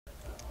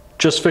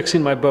Just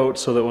fixing my boat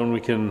so that when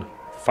we can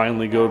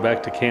finally go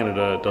back to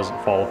Canada, it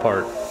doesn't fall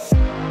apart.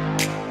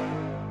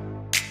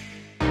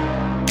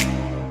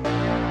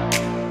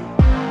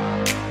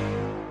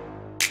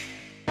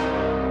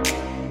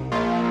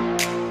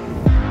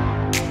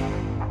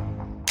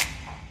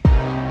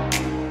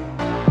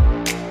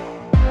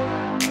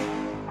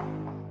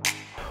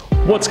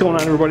 What's going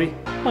on, everybody?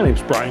 My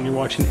name's Brian, you're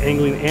watching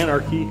Angling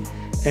Anarchy,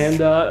 and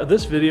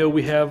this video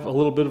we have a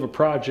little bit of a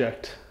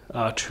project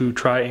to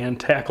try and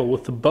tackle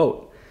with the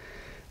boat.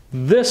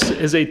 This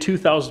is a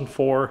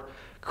 2004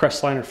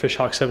 Crestliner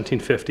Fishhawk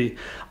 1750.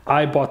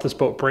 I bought this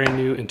boat brand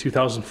new in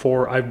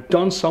 2004. I've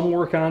done some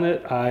work on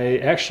it. I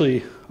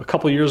actually, a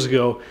couple years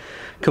ago,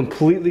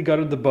 completely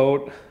gutted the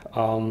boat,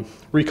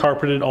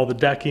 recarpeted all the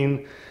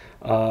decking,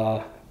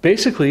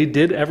 basically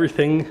did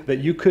everything that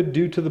you could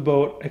do to the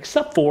boat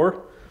except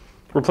for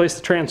replace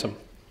the transom.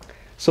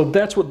 So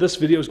that's what this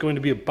video is going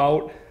to be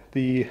about.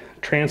 The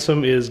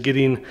transom is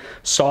getting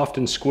soft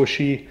and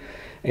squishy,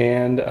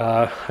 and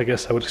I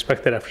guess I would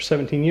expect that after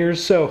 17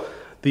 years. So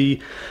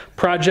the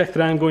project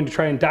that I'm going to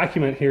try and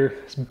document here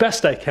as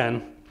best I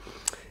can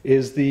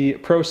is the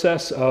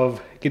process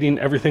of getting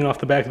everything off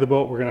the back of the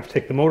boat. We're gonna have to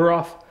take the motor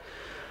off,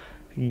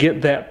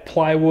 get that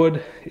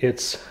plywood.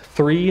 It's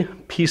 3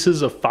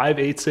 pieces of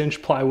 5/8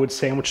 inch plywood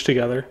sandwiched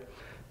together.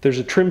 There's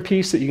a trim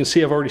piece that you can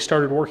see I've already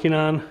started working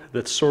on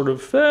that's sort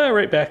of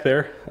right back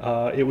there.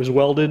 It was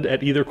welded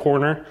at either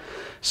corner.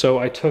 So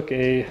I took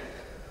a,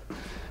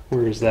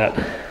 where is that?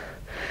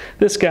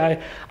 This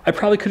guy, I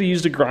probably could have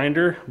used a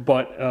grinder,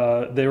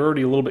 but they were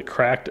already a little bit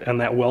cracked on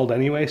that weld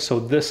anyway. So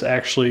this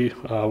actually,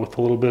 with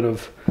a little bit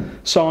of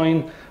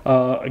sawing,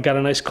 I got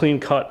a nice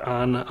clean cut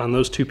on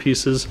those 2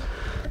 pieces.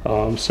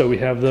 So we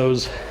have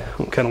those,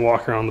 I'll kind of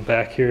walk around the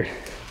back here.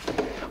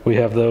 We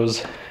have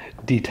those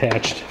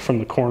detached from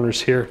the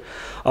corners here.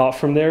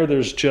 From there,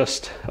 there's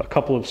just a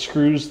couple of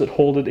screws that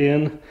hold it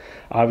in.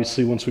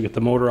 Obviously, once we get the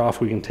motor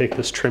off, we can take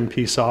this trim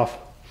piece off.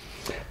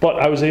 But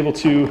I was able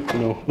to,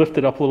 lift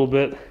it up a little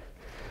bit.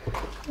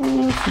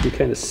 You can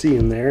kind of see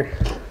in there.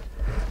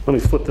 Let me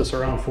flip this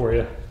around for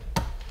you.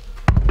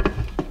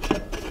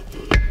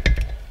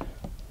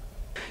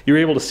 You're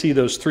able to see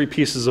those 3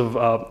 pieces of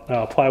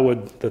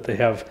plywood that they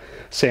have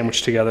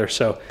sandwiched together.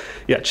 So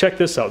yeah, check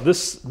this out.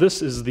 This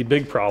is the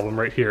big problem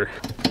right here.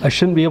 I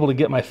shouldn't be able to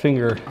get my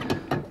finger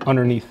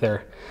underneath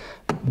there.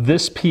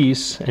 This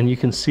piece, and you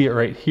can see it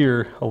right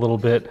here a little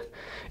bit,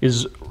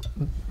 is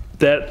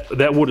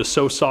that wood is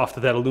so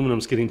soft that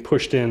aluminum's getting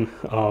pushed in.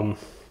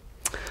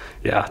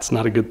 Yeah, it's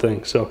not a good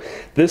thing. So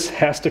this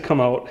has to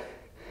come out.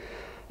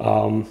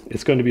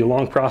 It's going to be a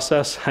long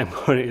process. Like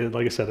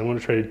I said, I want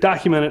to try to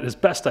document it as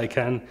best I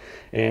can,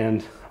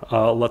 and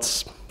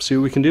let's see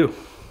what we can do.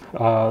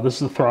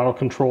 This is the throttle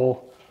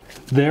control.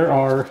 There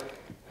are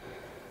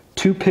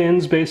 2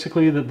 pins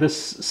basically that this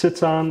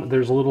sits on.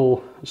 There's a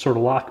little sort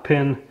of lock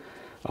pin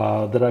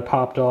that I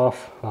popped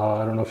off.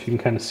 I don't know if you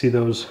can kind of see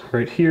those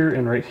right here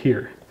and right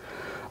here.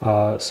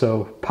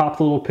 So pop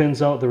the little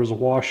pins out. There was a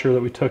washer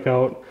that we took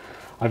out.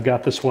 I've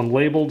got this one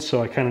labeled,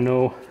 so I kind of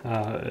know.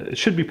 It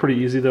should be pretty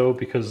easy though,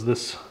 because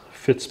this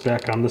fits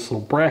back on this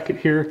little bracket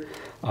here.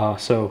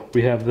 So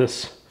we have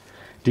this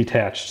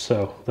detached,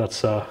 so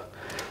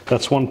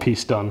that's one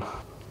piece done.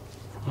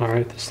 All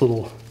right, this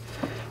little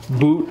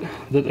boot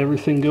that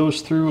everything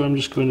goes through, I'm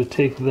just going to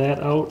take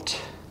that out.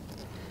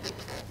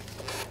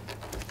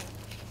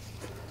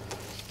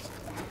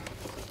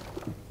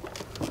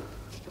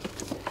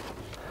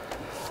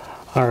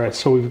 All right,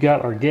 so we've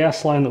got our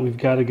gas line that we've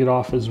got to get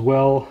off as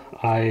well.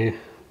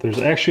 There's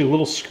actually a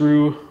little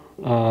screw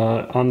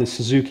on the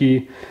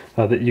Suzuki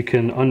that you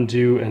can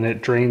undo, and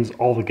it drains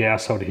all the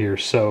gas out of here.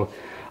 So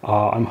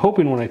I'm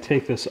hoping when I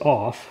take this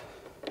off,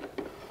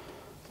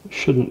 it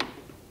shouldn't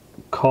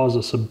cause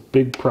us a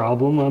big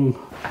problem.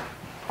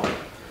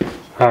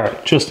 All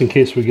right, just in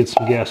case we get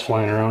some gas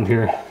flying around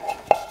here.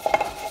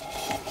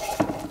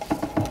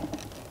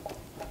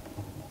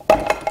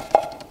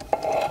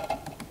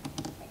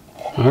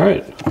 All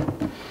right,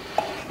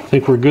 I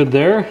think we're good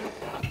there.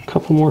 A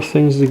couple more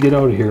things to get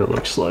out of here, it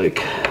looks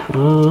like.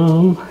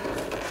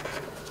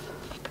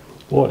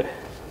 Boy,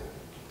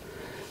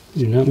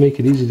 do not make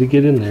it easy to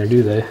get in there,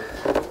 do they?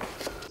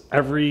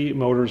 Every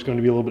motor is going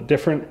to be a little bit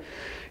different.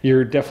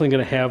 You're definitely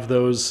going to have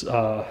those,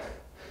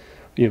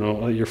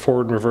 your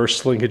forward and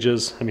reverse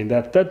linkages. I mean,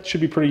 that should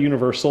be pretty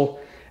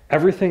universal.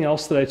 Everything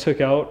else that I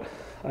took out,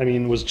 I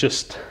mean, was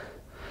just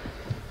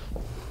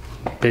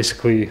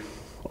basically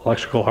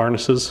electrical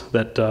harnesses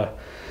that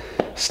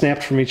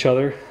snapped from each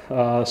other.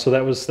 So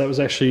that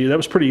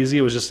was pretty easy.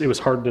 It was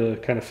hard to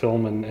kind of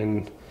film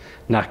and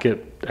not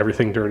get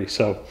everything dirty.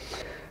 So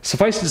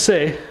suffice to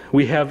say,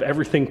 we have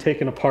everything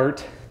taken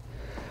apart.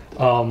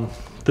 The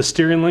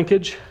steering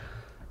linkage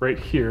right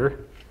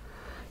here,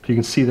 if you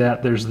can see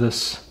that, there's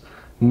this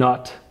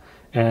nut,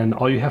 and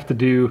all you have to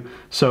do,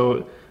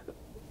 so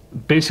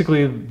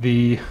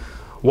basically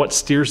what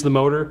steers the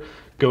motor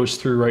goes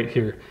through right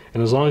here.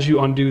 And as long as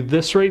you undo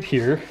this right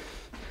here,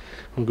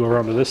 I'll go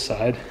around to this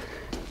side,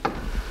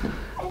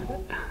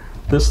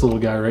 this little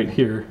guy right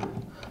here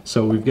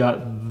So we've got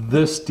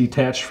this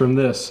detached from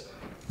this.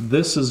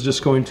 This is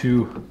just going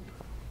to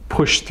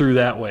push through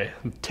that way.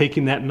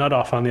 Taking that nut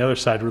off on the other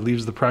side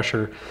relieves the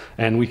pressure,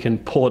 and we can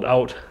pull it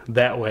out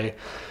that way.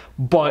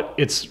 But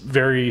it's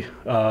very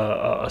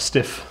a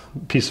stiff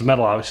piece of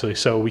metal, obviously,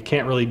 so we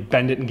can't really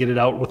bend it and get it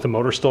out with the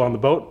motor still on the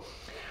boat.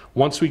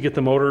 Once we get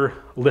the motor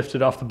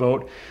lifted off the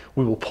boat,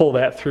 we will pull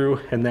that through,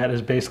 and that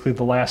is basically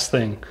the last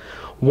thing.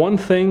 One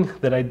thing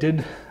that I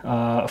did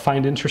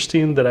find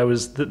interesting, that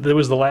was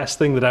the last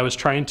thing that I was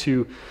trying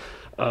to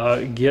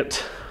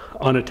get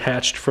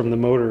unattached from the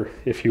motor,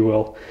 if you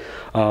will.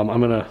 I'm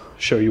gonna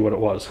show you what it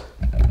was.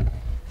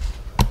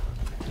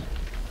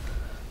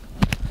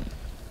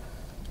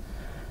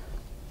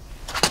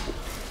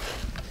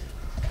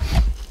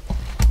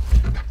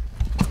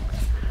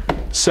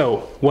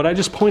 So what I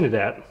just pointed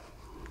at,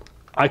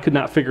 I could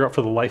not figure out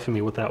for the life of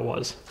me what that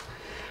was.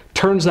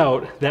 Turns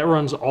out that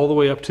runs all the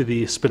way up to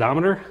the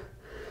speedometer,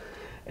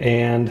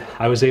 and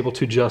I was able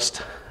to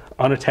just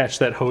unattach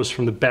that hose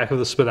from the back of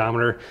the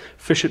speedometer,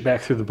 fish it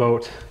back through the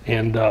boat,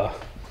 and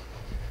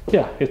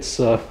yeah, it's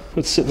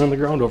sitting on the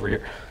ground over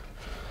here.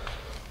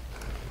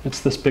 It's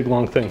this big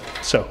long thing.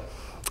 So,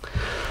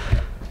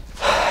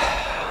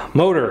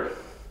 motor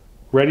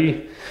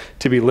ready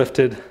to be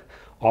lifted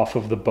off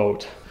of the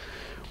boat.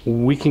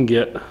 We can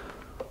get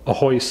a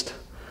hoist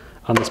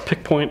on this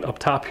pick point up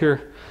top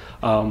here.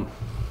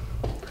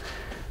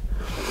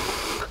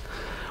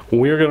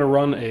 We're going to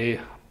run a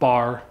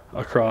bar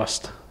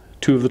across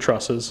 2 of the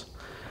trusses.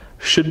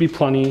 Should be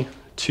plenty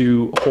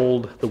to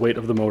hold the weight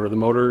of the motor. The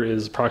motor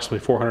is approximately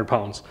 400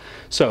 pounds.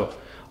 So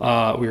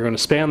we're going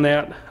to span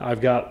that. I've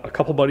got a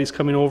couple buddies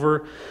coming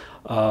over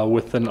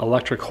with an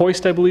electric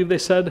hoist, I believe they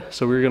said.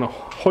 So we're going to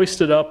hoist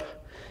it up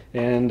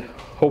and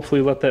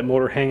hopefully let that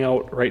motor hang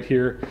out right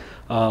here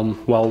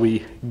while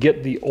we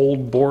get the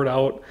old board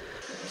out.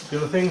 The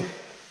other thing,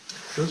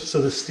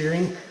 so the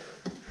steering,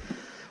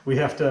 we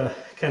have to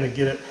kind of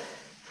get it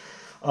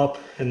up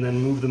and then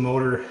move the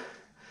motor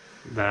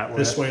that way.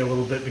 This way a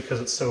little bit because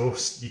it's so,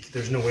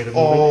 there's no way to move it.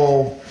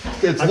 Oh,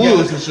 it's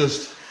loose, it's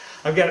just...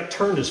 I've got it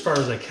turned as far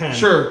as I can.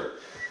 Sure.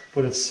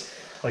 But it's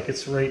like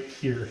it's right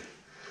here.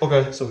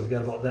 Okay. So we've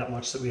got about that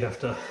much that we have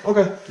to...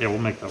 Okay. Yeah, we'll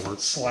make that work.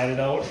 Slide it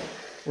out.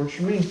 Works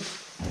for me.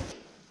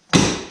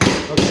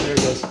 Okay, there it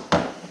goes.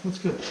 That's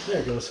good. There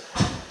it goes.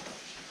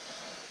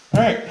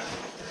 All right.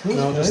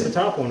 Now just the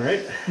top one,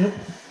 right? Yep.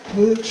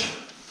 Which?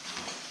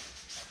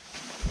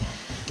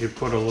 You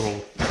put a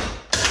little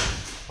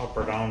up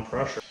or down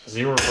pressure. Because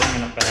you were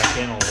bringing it back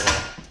in a little.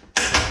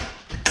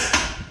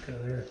 Okay,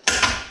 there.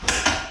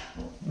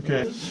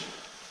 Okay.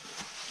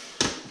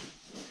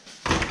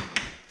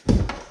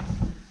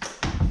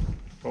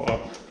 Go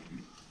up.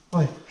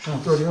 Hi. It's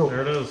already out.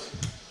 There it is.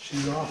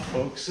 She's off,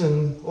 folks.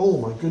 And oh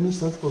my goodness,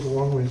 that goes a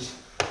long ways.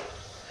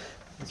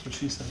 That's what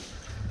she said.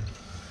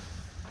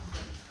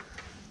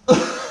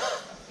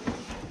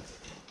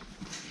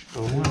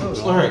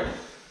 All right.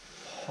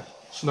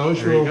 So now we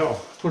There you should go.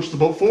 push the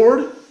boat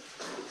forward.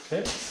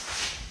 Okay.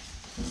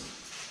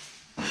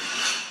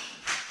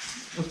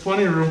 There's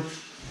plenty of room.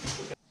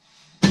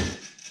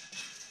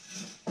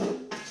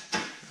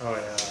 Oh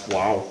yeah.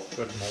 Wow.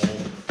 Good mold.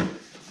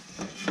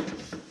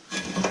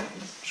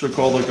 Should have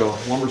called like a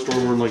lumber store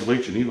over in like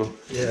Lake Geneva.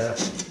 Yeah.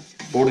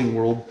 Boating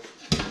world.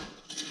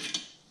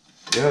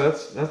 Yeah,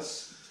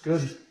 that's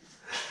good.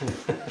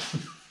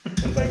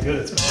 And by good,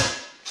 it's bad.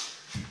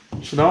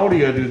 So now what do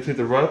you gotta do to take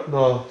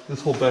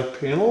this whole back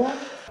panel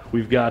off?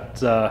 We've got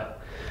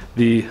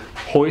the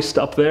hoist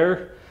up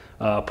there,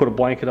 put a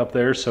blanket up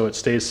there so it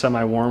stays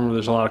semi-warm.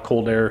 There's a lot of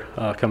cold air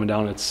coming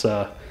down. It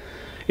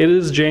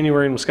is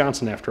January in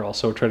Wisconsin after all,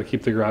 so we'll try to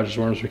keep the garage as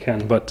warm as we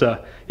can. But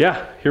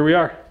yeah, here we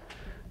are.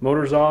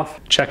 Motor's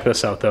off. Check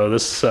this out though.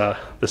 This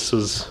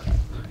is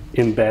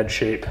in bad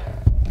shape.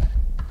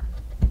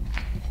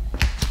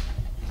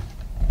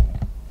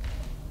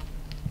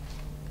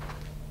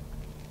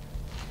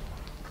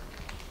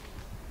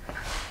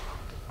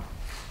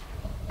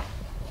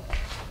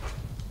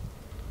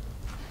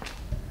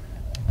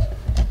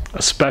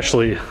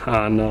 Especially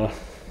on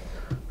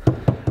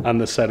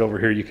this side over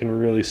here, you can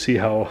really see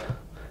how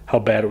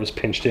bad it was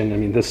pinched in. I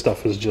mean, this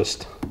stuff is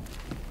just,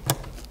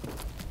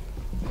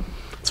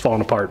 it's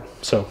falling apart.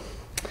 So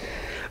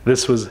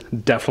this was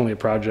definitely a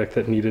project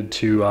that needed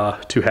to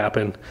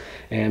happen,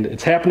 and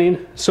it's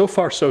happening. So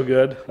far, so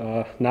good.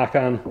 Knock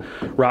on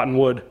rotten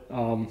wood.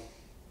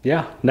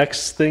 Yeah.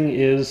 Next thing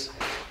is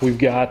we've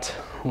got.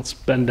 Let's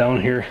bend down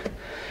here.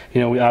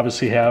 You know, we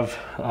obviously have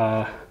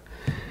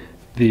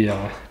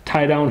the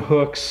tie-down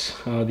hooks,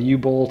 the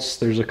U-bolts.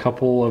 There's a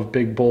couple of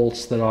big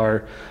bolts that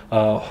are,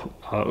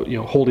 you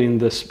know, holding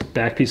this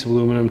back piece of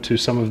aluminum to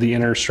some of the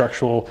inner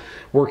structural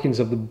workings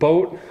of the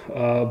boat.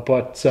 I've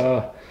got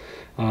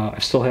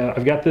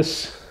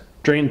this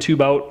drain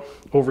tube out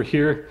over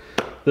here.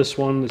 This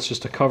one, it's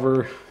just a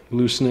cover.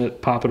 Loosen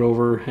it, pop it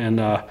over,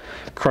 and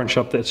crunch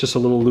up. That's just a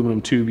little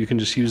aluminum tube. You can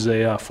just use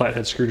a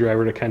flathead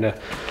screwdriver to kind of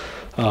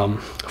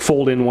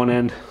fold in one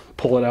end,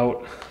 pull it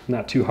out,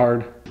 not too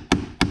hard.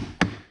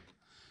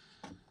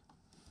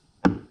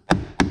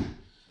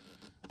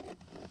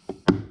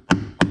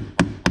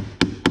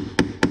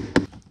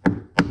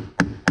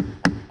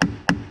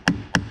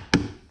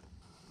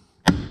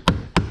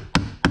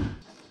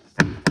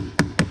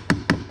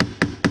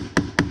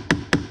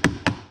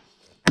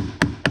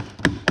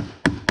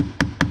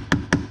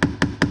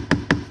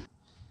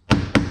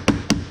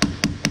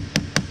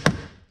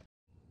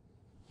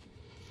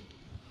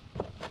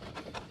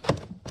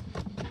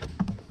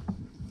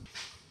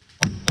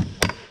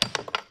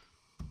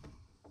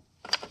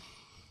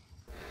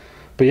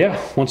 But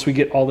yeah, once we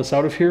get all this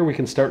out of here, we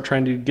can start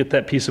trying to get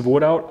that piece of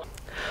wood out.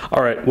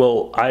 All right,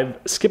 well, I've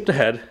skipped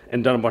ahead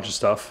and done a bunch of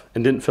stuff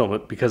and didn't film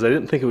it because I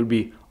didn't think it would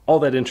be all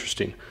that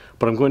interesting,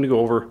 but I'm going to go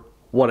over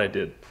what I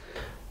did.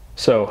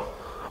 So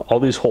all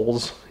these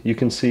holes, you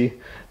can see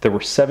there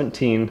were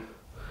 17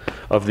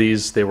 of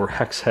these. They were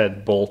hex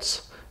head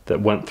bolts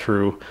that went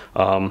through.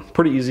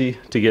 Pretty easy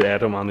to get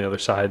at them on the other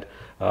side,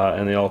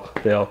 and they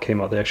all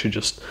came out. They actually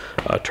just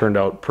turned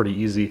out pretty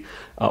easy.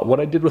 What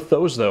I did with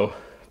those though,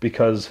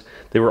 because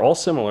they were all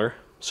similar,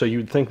 so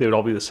you'd think they would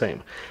all be the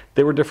same.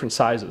 They were different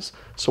sizes.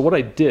 So what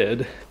I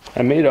did,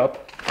 I made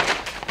up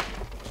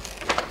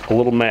a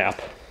little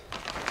map.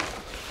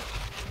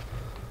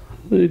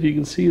 If you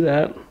can see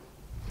that.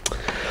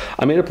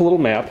 I made up a little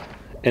map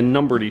and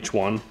numbered each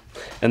one.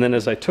 And then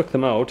as I took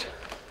them out,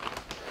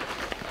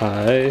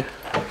 I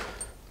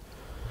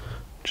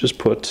just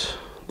put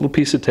a little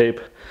piece of tape.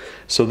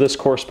 So this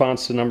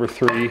corresponds to number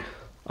 3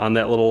 on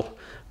that little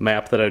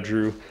map that I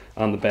drew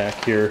on the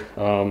back here.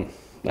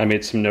 I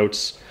made some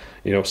notes,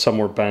 you know, some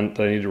were bent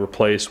that I need to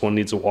replace, one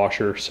needs a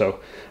washer. So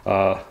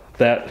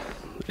that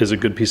is a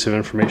good piece of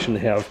information to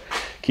have.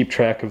 Keep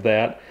track of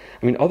that.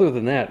 I mean, other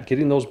than that,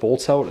 getting those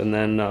bolts out, and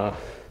then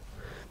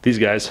these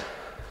guys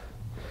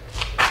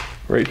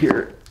right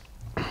here,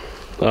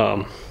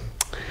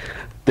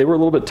 they were a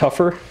little bit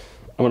tougher.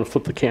 I'm going to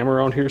flip the camera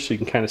around here so you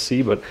can kind of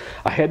see, but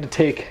I had to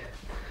take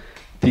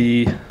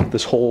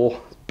this whole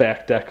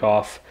back deck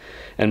off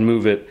and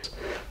move it.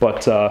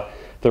 But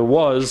there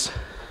was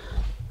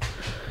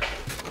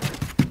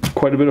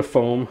quite a bit of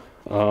foam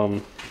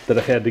that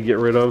I had to get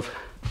rid of.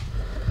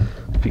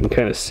 If you can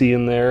kind of see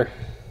in there.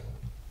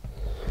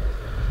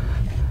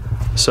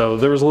 So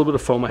there was a little bit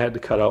of foam I had to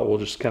cut out. We'll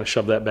just kind of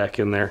shove that back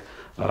in there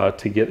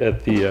to get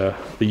at the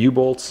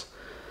U-bolts.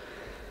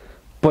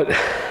 But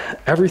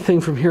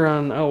everything from here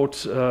on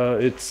out,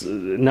 it's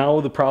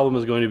now the problem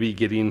is going to be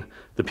getting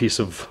the piece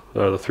of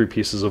the 3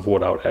 pieces of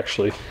wood out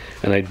actually.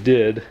 And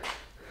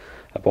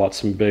I bought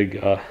some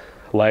big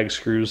lag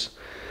screws.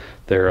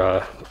 They're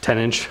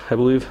 10-inch, I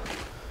believe.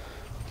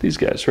 These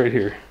guys right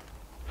here.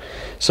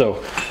 So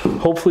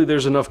hopefully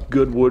there's enough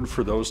good wood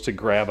for those to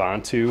grab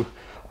onto.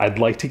 I'd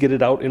like to get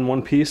it out in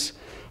one piece,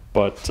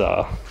 but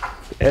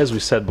as we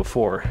said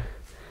before,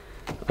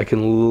 I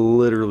can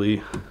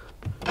literally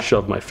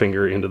shove my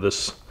finger into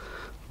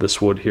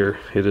this wood here.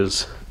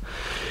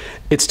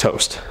 It's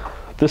toast.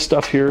 This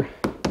stuff here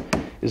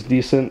is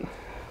decent.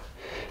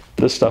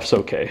 This stuff's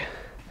okay.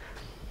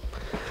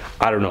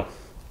 I don't know.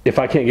 If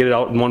I can't get it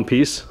out in one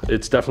piece,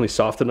 it's definitely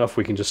soft enough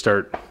we can just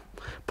start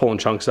pulling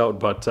chunks out,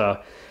 but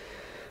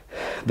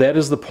that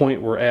is the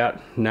point we're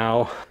at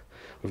now.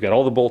 We've got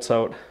all the bolts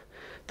out.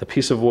 The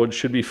piece of wood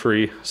should be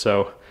free,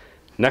 so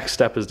next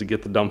step is to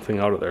get the dumb thing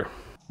out of there.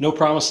 No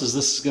promises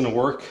this is going to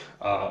work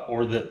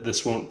or that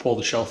this won't pull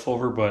the shelf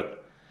over,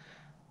 but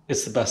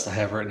it's the best I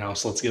have right now,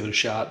 so let's give it a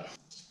shot.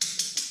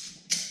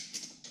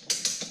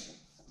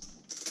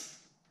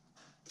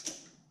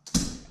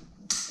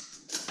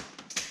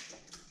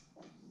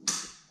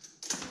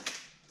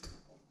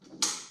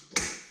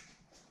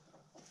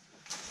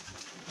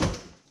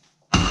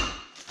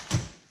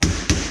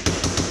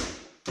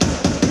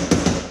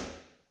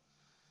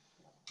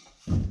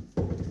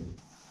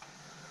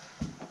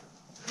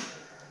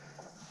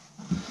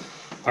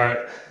 All right,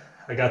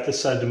 I got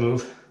this side to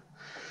move.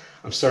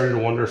 I'm starting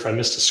to wonder if I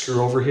missed a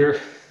screw over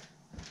here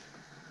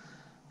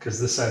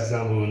because this side's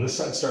not moving. This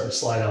side's starting to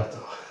slide out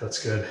though.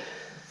 That's good.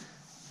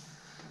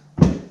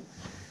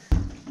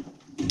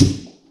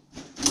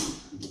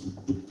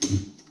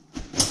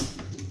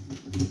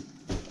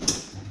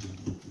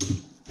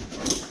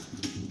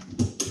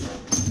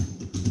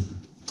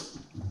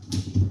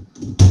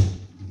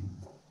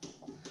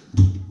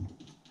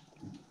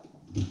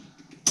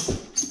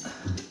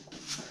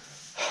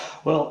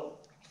 Well,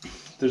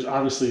 there's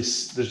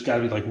got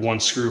to be like one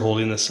screw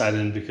holding this side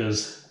in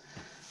because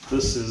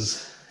this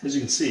is, as you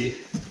can see,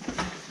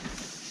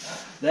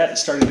 that's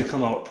starting to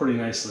come out pretty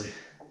nicely.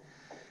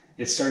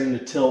 It's starting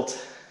to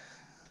tilt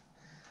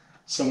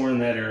somewhere in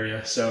that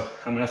area, so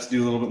I'm gonna have to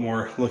do a little bit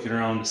more looking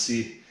around to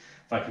see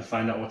if I can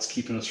find out what's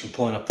keeping us from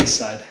pulling up this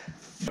side.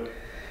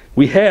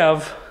 We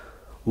have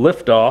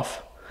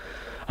liftoff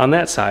on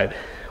that side.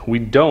 We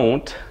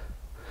don't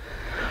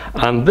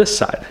on this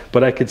side,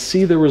 but I could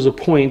see there was a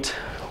point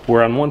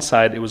where on one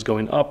side it was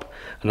going up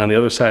and on the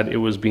other side it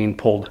was being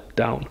pulled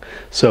down.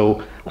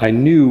 So I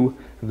knew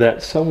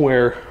that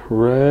somewhere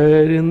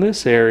right in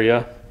this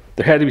area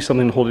there had to be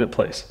something holding it in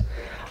place.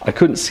 I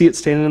couldn't see it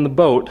standing in the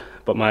boat,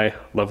 but my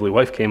lovely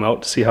wife came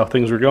out to see how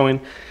things were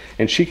going,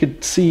 and she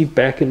could see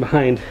back in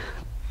behind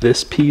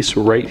this piece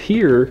right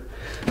here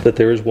that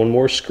there is one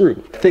more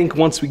screw. I think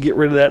once we get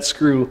rid of that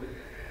screw,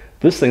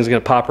 this thing's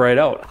gonna pop right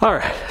out. All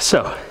right,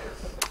 so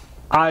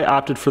I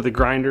opted for the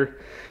grinder.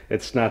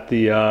 It's not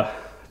the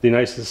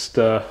nicest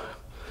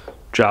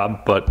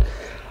job, but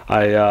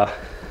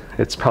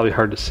it's probably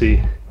hard to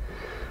see.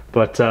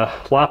 But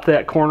lop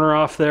that corner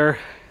off there.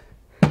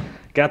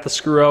 Got the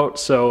screw out,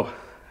 so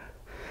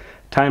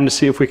time to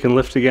see if we can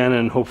lift again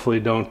and hopefully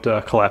don't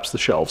collapse the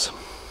shelves.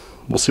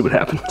 we'll see what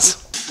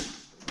happens.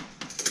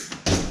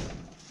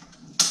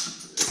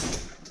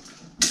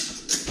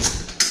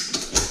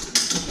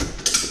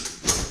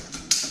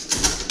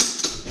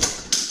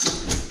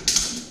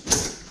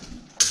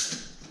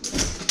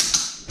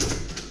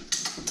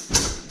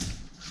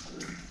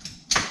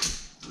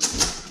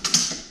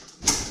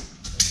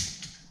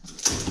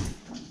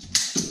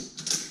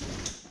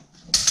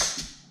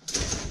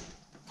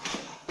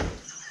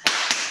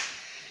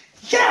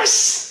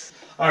 Yes!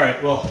 All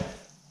right, well,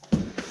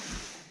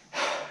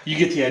 you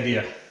get the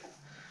idea.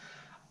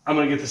 I'm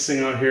gonna get this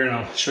thing out here and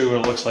I'll show you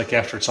what it looks like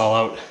after it's all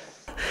out.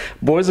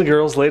 Boys and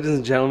girls, ladies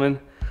and gentlemen,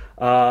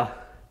 I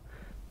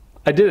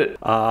did it.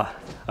 I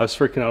was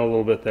freaking out a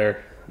little bit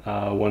there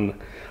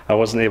when I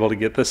wasn't able to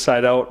get this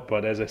side out,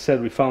 but as I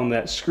said, we found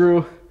that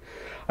screw.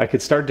 I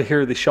could start to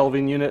hear the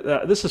shelving unit.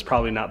 This is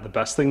probably not the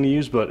best thing to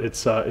use, but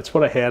it's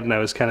what I had, and I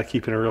was kind of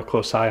keeping a real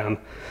close eye on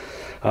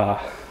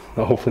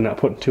hopefully not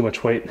putting too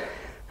much weight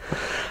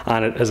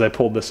on it as I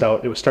pulled this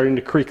out. It was starting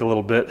to creak a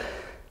little bit,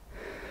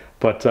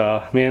 but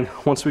man,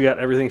 once we got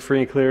everything free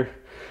and clear,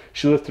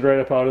 she lifted right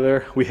up out of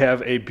there. We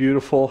have a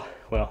beautiful,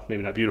 well,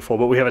 maybe not beautiful,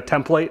 but we have a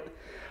template.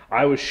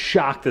 I was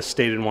shocked this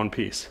stayed in one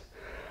piece.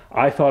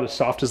 I thought as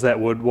soft as that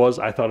wood was,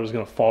 I thought it was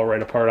gonna fall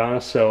right apart on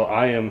us, so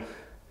I am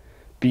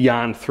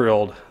beyond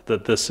thrilled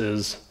that this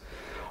is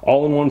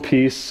all in one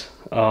piece.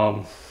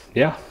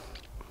 Yeah.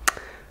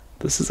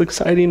 This is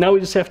exciting. Now we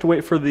just have to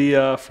wait for the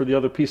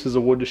other pieces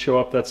of wood to show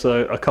up. That's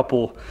a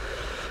couple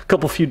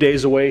few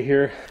days away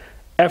here.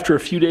 After a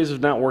few days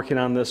of not working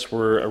on this,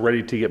 we're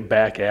ready to get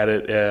back at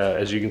it.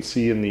 As you can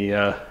see in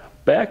the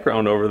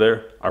background over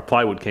there, our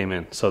plywood came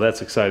in, so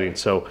that's exciting.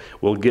 So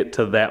we'll get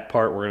to that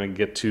part. We're going to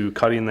get to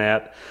cutting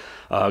that,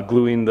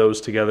 gluing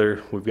those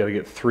together. We've got to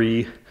get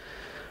 3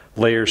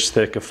 layers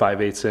thick of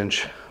 5/8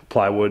 inch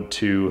plywood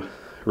to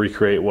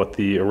recreate what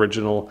the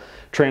original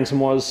transom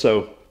was.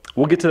 So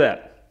we'll get to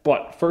that.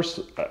 But first,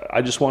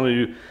 I just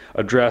wanted to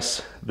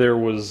address, there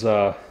was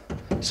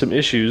some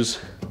issues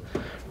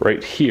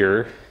right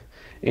here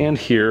and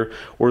here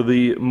where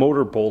the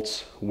motor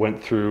bolts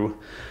went through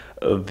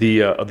the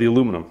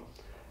aluminum.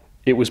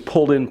 It was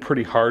pulled in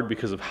pretty hard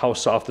because of how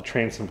soft the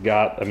transom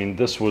got. I mean,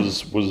 this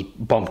was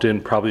bumped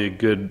in probably a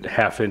good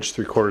 1/2 inch,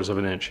 3/4 of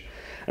an inch.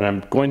 And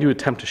I'm going to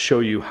attempt to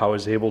show you how I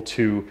was able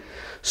to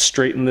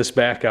straighten this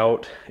back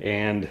out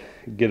and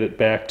get it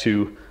back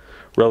to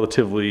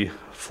relatively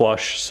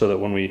flush so that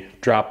when we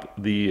drop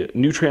the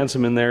new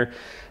transom in there,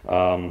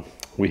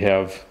 we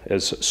have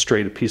as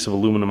straight a piece of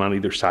aluminum on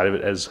either side of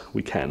it as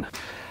we can.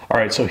 All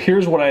right, so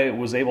here's what I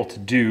was able to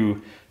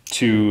do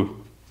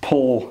to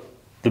pull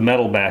the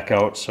metal back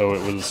out so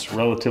it was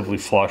relatively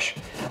flush.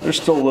 There's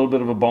still a little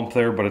bit of a bump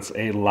there, but it's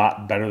a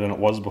lot better than it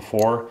was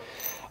before.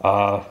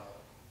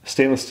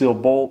 Stainless steel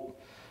bolt,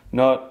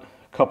 nut,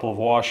 a couple of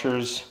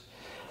washers,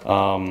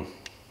 go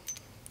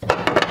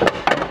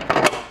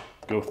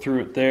through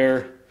it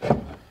there,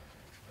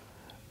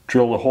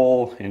 drill a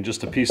hole in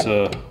just a piece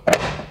of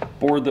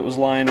board that was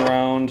lying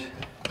around.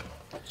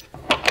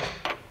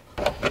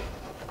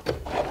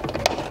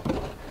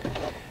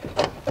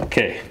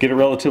 Okay, get it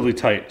relatively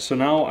tight. So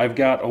now I've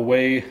got a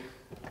way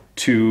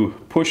to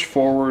push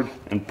forward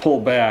and pull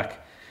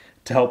back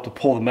to help to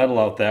pull the metal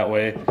out that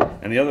way.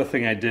 And the other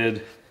thing I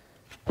did,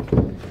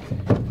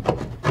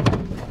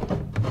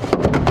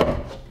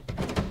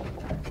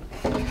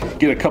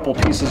 get a couple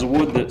pieces of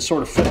wood that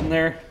sort of fit in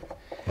there.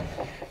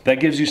 That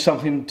gives you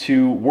something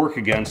to work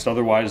against,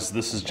 otherwise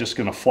this is just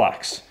gonna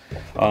flex.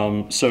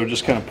 So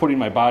just kind of putting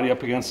my body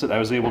up against it, I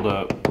was able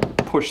to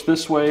push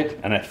this way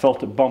and I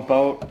felt it bump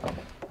out,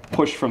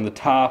 push from the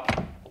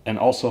top, and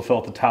also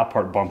felt the top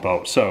part bump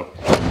out. So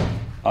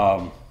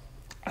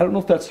I don't know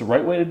if that's the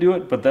right way to do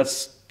it, but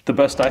that's the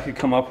best I could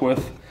come up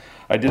with.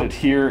 I did it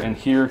here and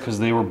here because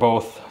they were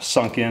both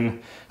sunk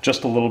in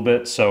just a little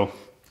bit, so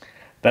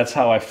that's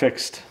how I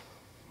fixed,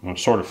 well,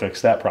 sort of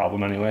fixed that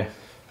problem anyway.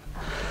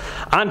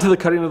 On to the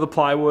cutting of the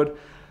plywood.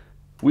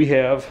 We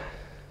have,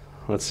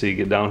 let's see,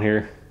 get down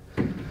here,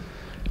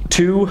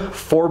 2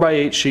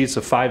 4x8 sheets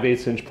of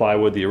 5/8 inch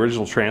plywood. The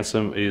original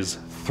transom is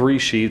 3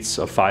 sheets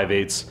of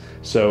 5/8.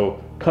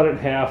 So cut it in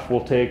half.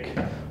 We'll take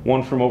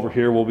one from over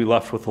here. We'll be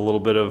left with a little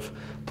bit of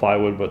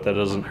plywood, but that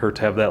doesn't hurt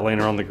to have that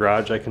laying around the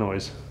garage. I can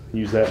always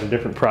use that in a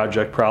different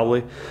project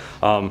probably.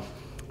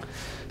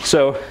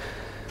 So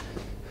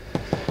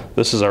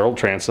this is our old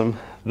transom.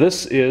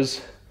 This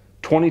is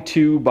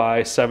 22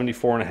 by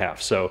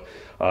 74.5. So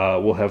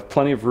we'll have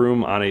plenty of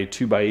room on a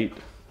 2x8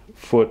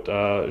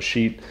 foot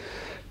sheet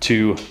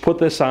to put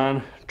this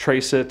on,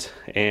 trace it,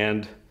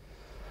 and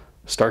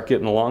start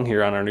getting along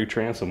here on our new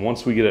transom.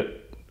 Once we get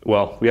it,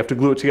 well, we have to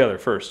glue it together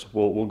first.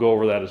 We'll go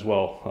over that as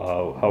well,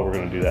 how we're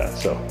gonna do that.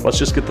 So let's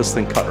just get this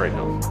thing cut right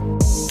now.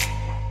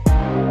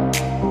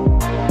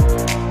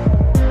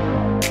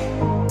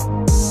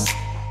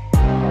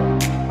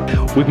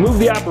 We've moved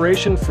the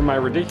operation from my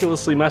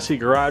ridiculously messy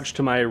garage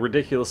to my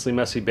ridiculously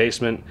messy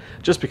basement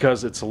just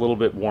because it's a little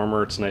bit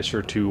warmer. It's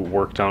nicer to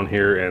work down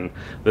here, and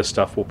this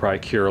stuff will probably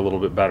cure a little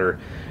bit better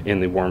in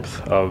the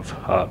warmth of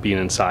being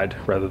inside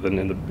rather than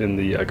in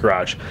the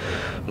garage.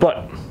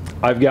 But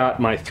I've got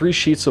my 3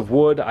 sheets of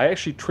wood. I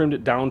actually trimmed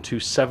it down to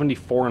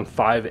 74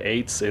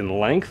 5/8 in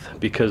length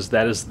because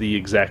that is the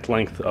exact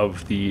length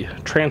of the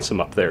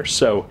transom up there.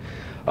 So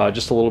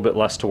just a little bit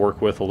less to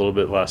work with, a little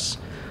bit less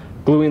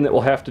gluing that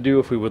we'll have to do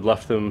if we would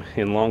left them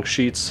in long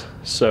sheets.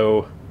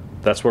 So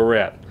that's where we're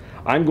at.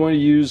 I'm going to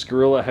use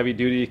Gorilla heavy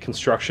duty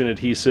construction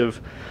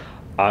adhesive.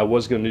 I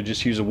was going to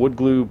just use a wood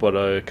glue, but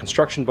a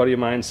construction buddy of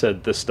mine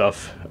said this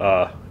stuff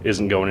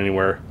isn't going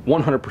anywhere.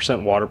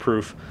 100%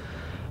 waterproof.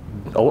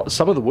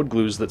 Some of the wood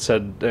glues that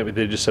said,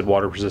 they just said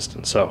water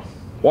resistant. So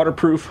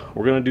waterproof,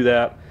 we're going to do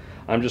that.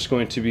 I'm just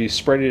going to be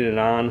spreading it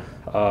on.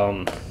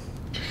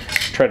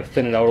 Try to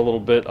thin it out a little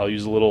bit. I'll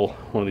use one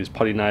of these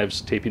putty knives,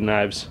 taping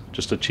knives,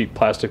 just a cheap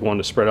plastic one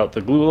to spread out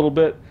the glue a little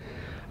bit.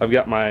 I've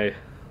got my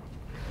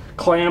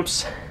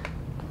clamps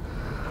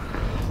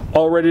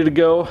all ready to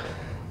go.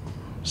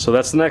 So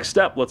that's the next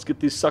step. Let's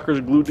get these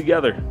suckers glued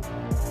together.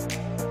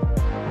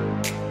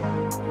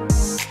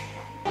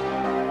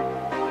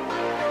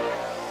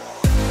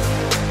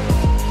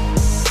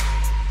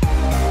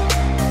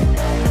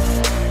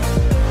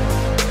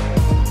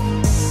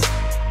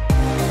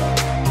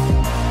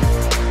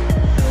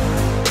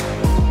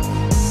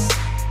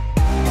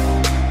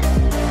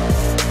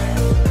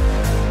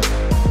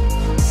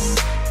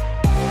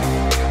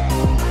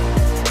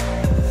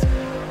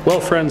 Well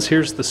friends,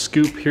 here's the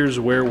scoop. Here's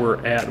where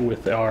we're at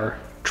with our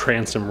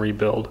transom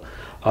rebuild.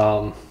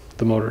 The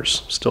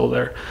motor's still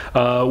there.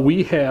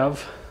 We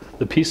have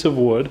the piece of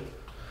wood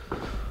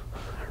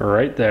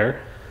right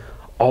there,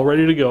 all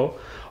ready to go.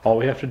 All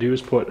we have to do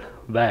is put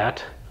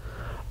that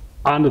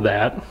onto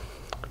that,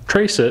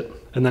 trace it,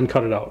 and then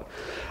cut it out.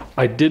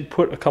 I did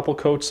put a couple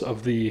coats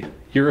of the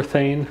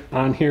urethane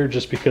on here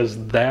just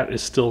because that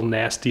is still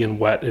nasty and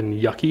wet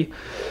and yucky.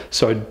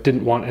 So I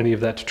didn't want any of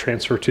that to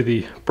transfer to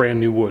the brand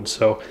new wood.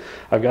 So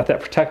I've got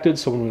that protected,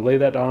 so when we lay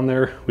that on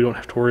there, we don't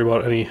have to worry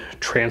about any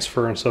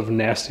transference of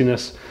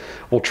nastiness.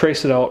 We'll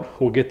trace it out,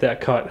 we'll get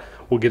that cut,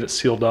 we'll get it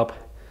sealed up.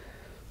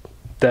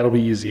 That'll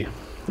be easy.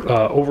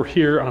 Over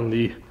here on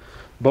the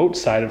boat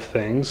side of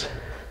things,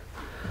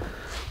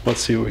 let's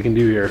see what we can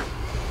do here.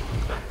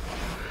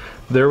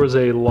 There was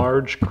a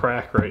large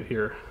crack right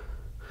here.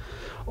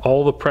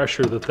 All the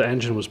pressure that the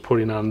engine was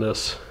putting on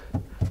this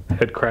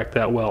had cracked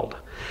that weld.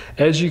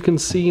 As you can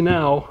see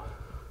now,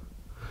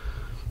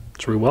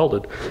 it's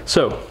rewelded.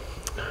 So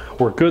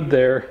we're good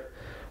there.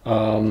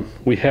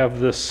 We have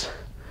this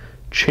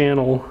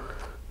channel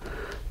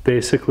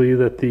basically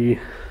that the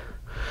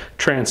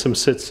transom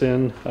sits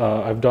in.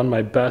 I've done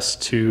my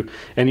best to,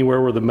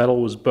 anywhere where the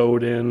metal was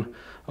bowed in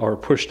or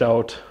pushed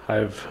out,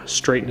 I've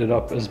straightened it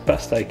up as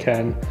best I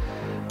can.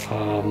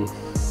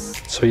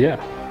 So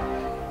yeah,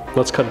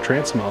 let's cut a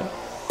transom out.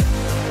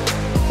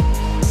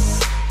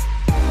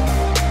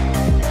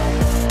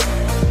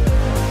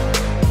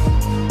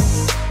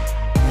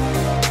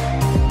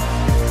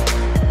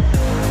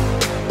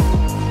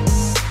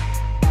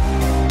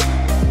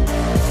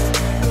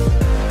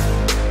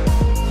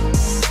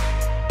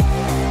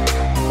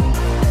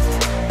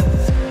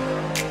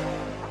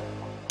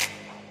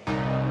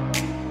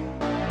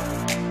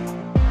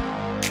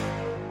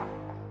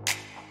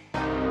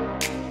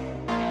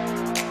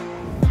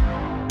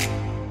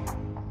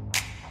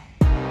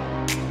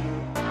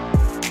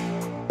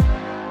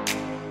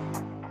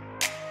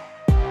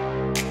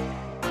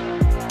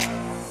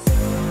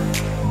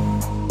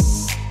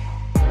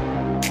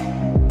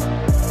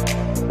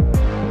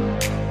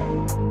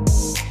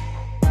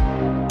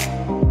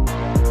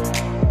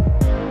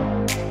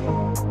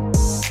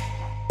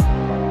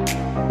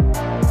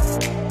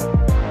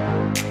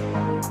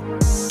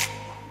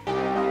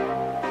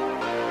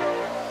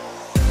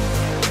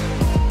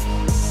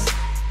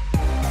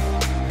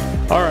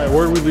 All right,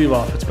 where did we leave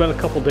off? It's been a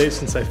couple days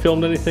since I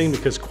filmed anything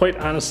because quite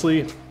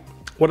honestly,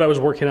 what I was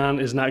working on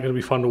is not gonna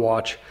be fun to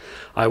watch.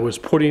 I was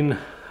putting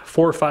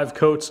 4 or 5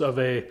 coats of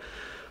a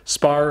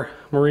Spar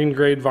marine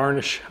grade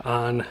varnish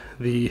on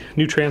the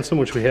new transom,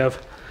 which we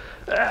have.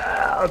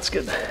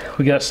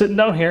 We got it sitting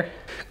down here.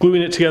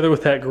 Gluing it together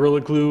with that Gorilla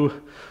Glue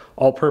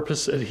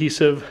all-purpose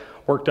adhesive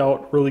worked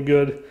out really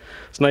good.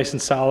 It's nice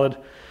and solid.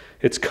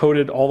 It's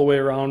coated all the way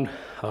around,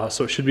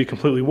 so it should be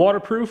completely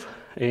waterproof.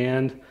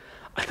 And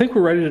I think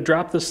we're ready to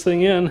drop this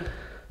thing in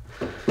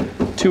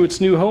to its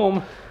new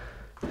home.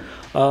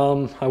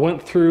 I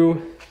went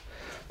through,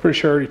 pretty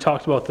sure I already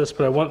talked about this,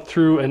 but I went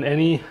through and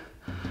any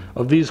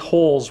of these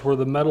holes where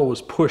the metal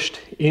was pushed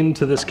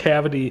into this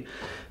cavity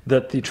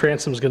that the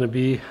transom's gonna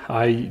be,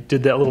 I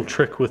did that little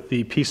trick with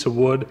the piece of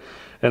wood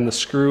and the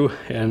screw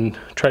and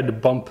tried to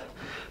bump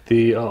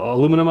the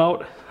aluminum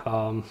out.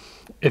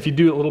 If you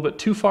do it a little bit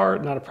too far,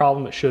 not a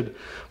problem. It should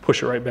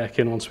push it right back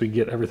in once we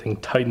get everything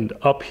tightened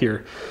up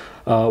here.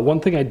 One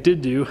thing I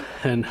did do,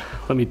 and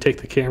let me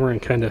take the camera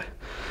and kind of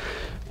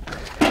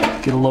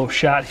get a low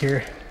shot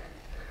here.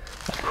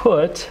 I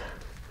put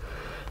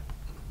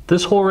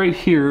this hole right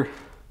here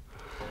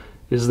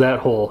is that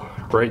hole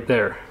right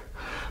there.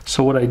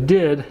 So what I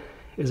did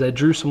is I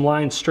drew some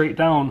lines straight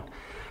down,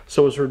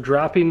 so as we're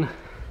dropping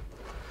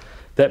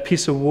that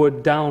piece of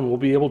wood down, we'll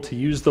be able to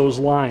use those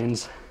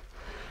lines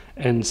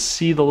and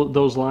see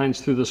those lines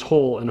through this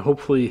hole and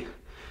hopefully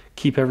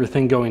keep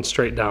everything going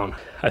straight down.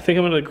 I think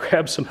I'm going to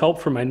grab some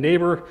help from my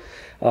neighbor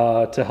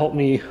to help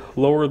me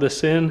lower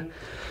this in.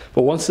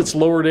 But once it's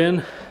lowered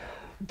in,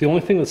 the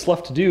only thing that's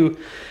left to do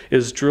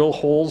is drill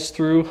holes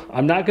through.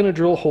 I'm not going to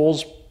drill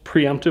holes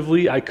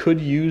preemptively. I could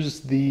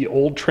use the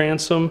old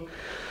transom,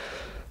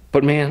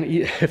 but man,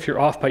 if you're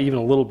off by even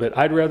a little bit,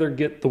 I'd rather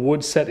get the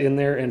wood set in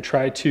there and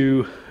try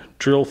to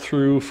drill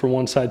through from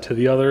one side to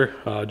the other.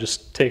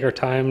 Just take our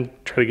time,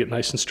 try to get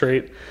nice and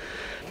straight.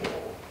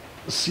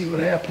 Let's see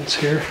what happens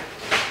here.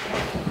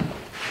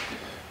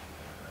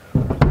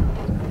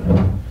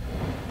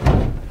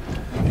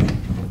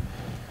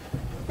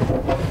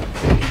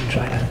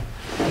 Try to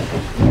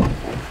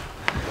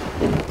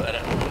let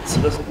it so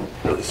it doesn't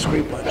really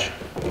scrape much.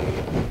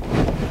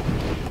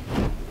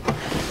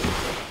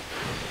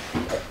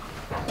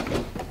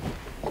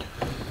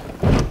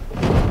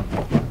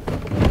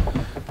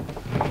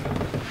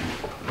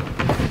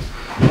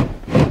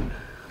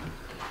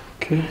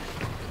 Okay.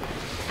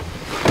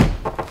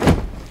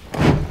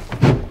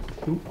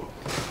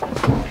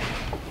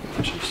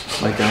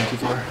 Am I down too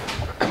far?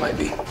 I might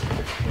be.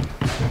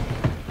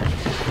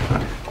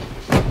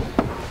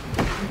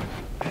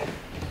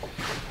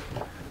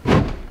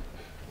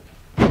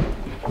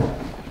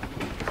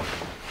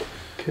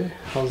 Okay,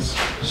 how's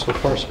so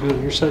far so good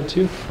on your side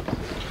too?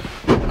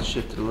 It's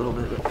shifted a little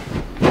bit.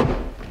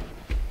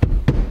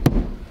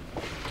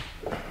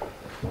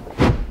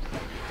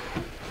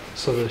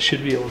 So they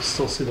should be able to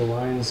still see the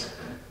lines.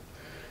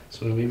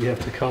 So we maybe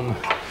have to come.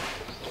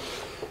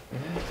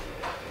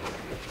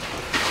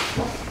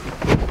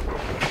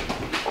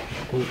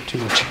 Ooh, too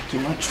much. Too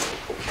much.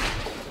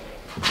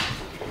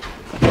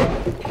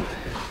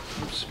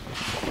 Oops.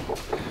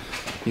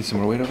 Need some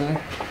more weight over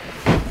there?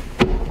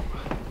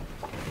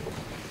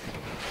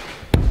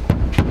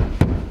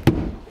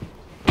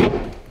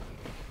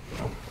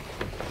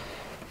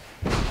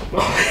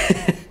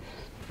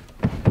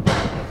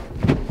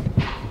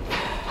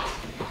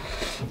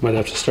 Might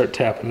have to start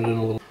tapping it in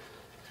a little.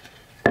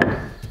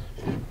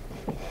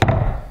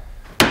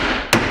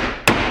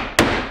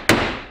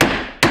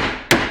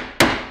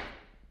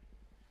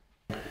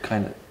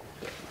 Kind of.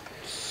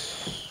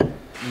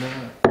 No,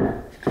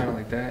 kind of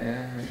like that,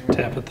 yeah.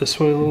 Tap it this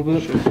way a little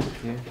bit. Sure.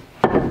 Yeah.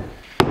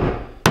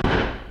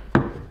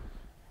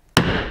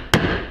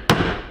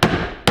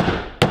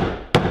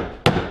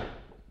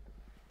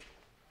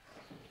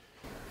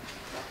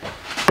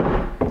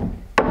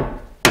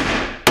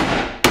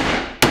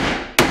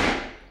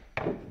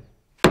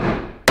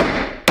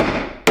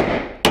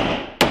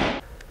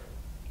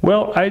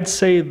 Well, I'd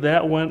say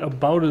that went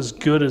about as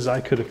good as I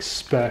could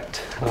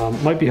expect.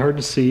 Might be hard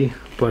to see,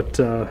 but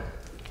you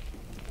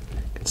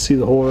can see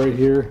the hole right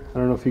here. I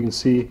don't know if you can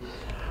see.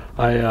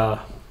 I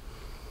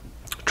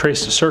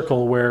traced a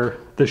circle where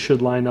this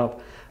should line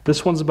up.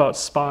 This one's about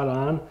spot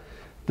on.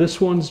 This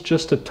one's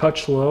just a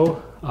touch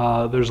low.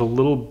 There's a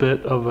little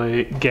bit of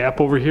a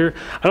gap over here.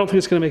 I don't think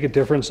it's going to make a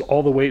difference.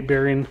 All the weight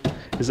bearing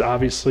is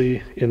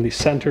obviously in the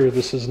center.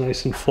 This is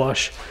nice and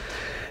flush.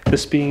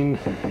 This being,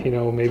 you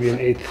know, maybe an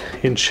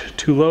 1/8 inch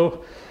too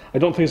low, I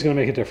don't think it's going to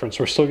make a difference.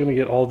 We're still going to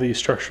get all the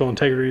structural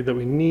integrity that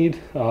we need.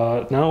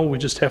 Now we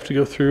just have to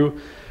go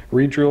through,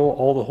 re-drill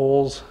all the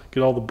holes,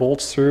 get all the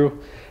bolts through,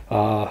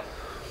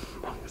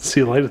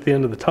 see a light at the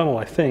end of the tunnel,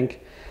 I think.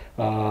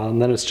 And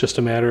then it's just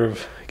a matter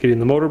of getting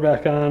the motor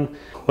back on.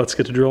 Let's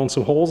get to drilling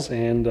some holes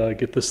and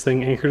get this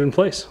thing anchored in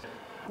place.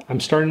 I'm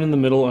starting in the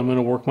middle. I'm going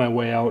to work my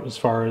way out as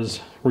far as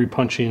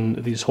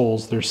repunching these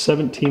holes. There's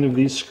 17 of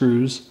these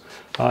screws.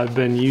 I've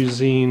been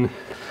using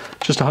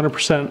just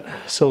 100%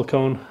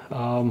 silicone,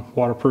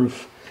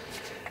 waterproof,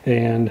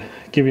 and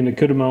giving a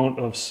good amount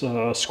of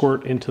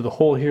squirt into the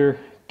hole here,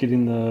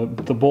 getting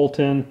the bolt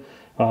in,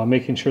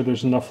 making sure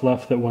there's enough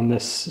left that when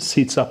this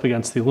seats up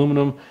against the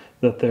aluminum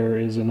that there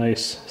is a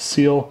nice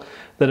seal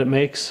that it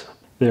makes.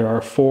 There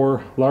are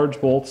 4 large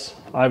bolts,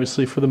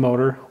 obviously for the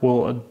motor.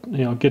 We'll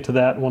get to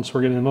that once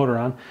we're getting the motor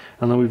on.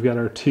 And then we've got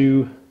our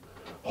 2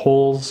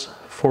 holes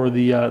for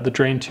the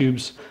drain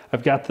tubes.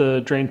 I've got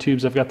the drain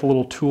tubes. I've got the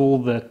little tool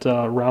that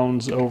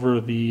rounds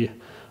over the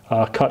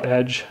cut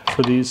edge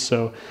for these.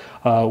 So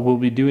we'll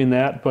be doing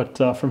that. But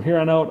from here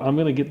on out, I'm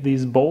going to get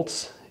these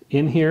bolts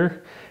in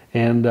here,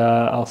 and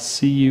I'll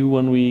see you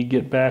when we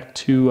get back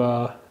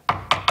to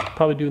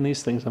probably doing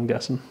these things, I'm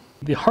guessing.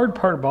 The hard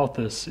part about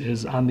this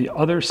is on the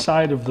other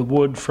side of the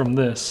wood from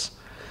this,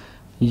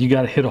 you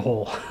got to hit a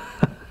hole.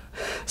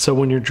 So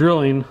when you're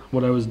drilling,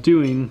 what I was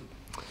doing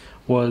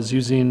was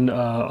using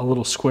a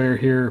little square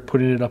here,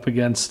 putting it up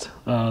against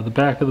the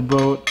back of the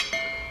boat,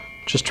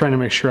 just trying to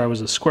make sure I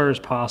was as square as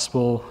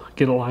possible,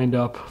 get it lined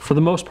up. For the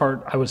most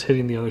part, I was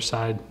hitting the other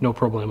side, no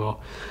problemo.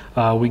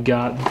 We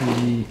got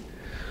the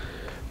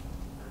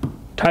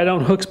tie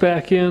down hooks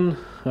back in.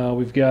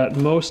 We've got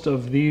most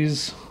of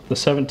these, the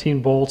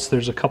 17 bolts.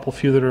 There's a couple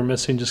few that are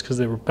missing just because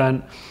they were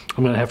bent.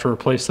 I'm gonna have to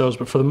replace those,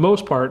 but for the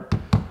most part,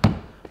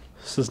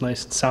 this is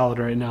nice and solid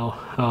right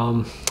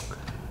now.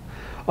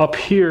 Up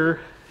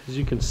here, as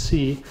you can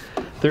see,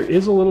 there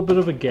is a little bit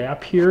of a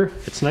gap here.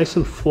 It's nice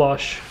and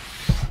flush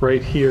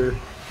right here.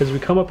 As we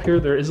come up here,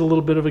 there is a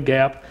little bit of a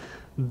gap.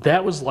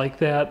 That was like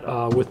that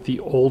with the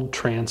old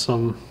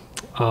transom.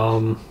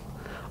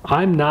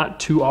 I'm not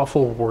too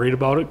awful worried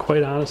about it,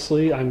 quite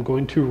honestly. I'm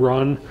going to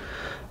run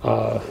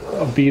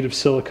a bead of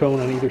silicone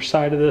on either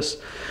side of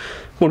this.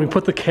 When we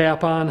put the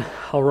cap on,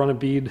 I'll run a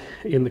bead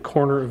in the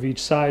corner of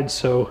each side,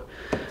 so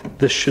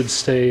this should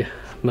stay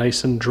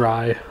nice and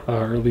dry,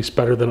 or at least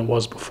better than it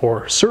was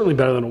before. Certainly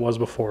better than it was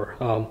before.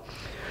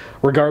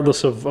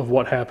 Regardless of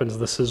what happens,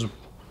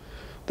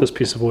 this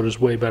piece of wood is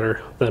way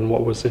better than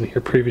what was in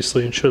here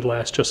previously and should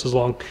last just as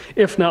long,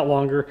 if not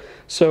longer.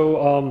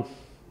 So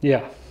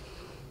yeah,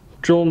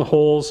 drilling the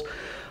holes.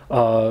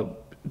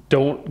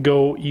 Don't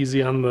go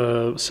easy on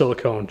the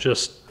silicone.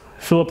 Just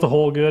fill up the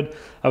hole good.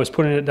 I was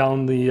putting it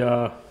down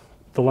the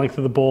length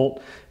of the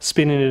bolt,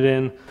 spinning it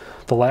in.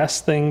 The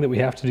last thing that we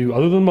have to do,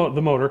 other than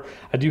the motor,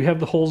 I do have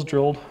the holes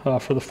drilled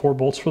for the 4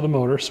 bolts for the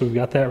motor, so we've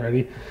got that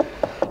ready.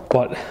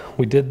 But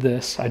we did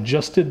this. I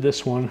just did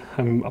this one.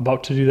 I'm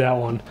about to do that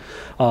one.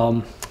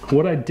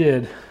 What I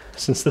did,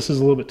 since this is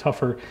a little bit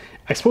tougher,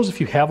 I suppose if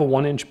you have a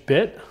 1-inch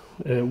bit,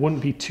 it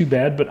wouldn't be too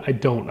bad, but I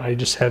don't. I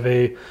just have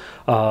a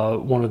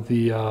one of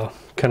the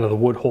kind of the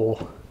wood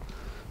hole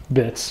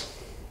bits.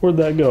 Where'd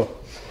that go?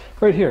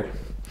 Right here.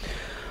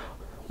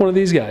 One of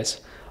these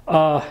guys.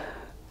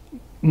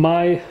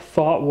 My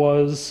thought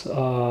was,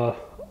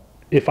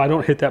 if I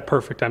don't hit that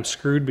perfect, I'm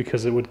screwed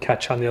because it would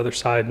catch on the other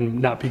side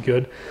and not be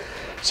good.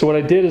 So what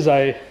I did is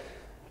I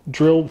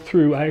drilled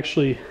through. Let's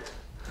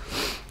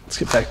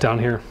get back down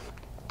here.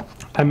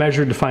 I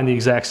measured to find the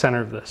exact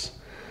center of this.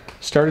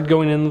 Started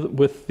going in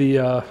with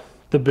the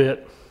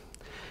bit.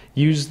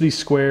 Used the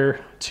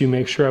square to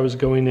make sure I was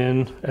going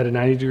in at a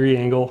 90-degree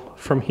angle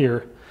from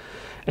here.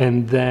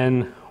 And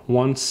then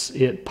once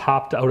it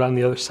popped out on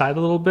the other side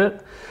a little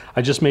bit,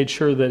 I just made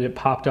sure that it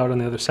popped out on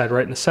the other side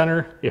right in the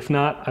center. If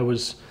not, I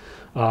was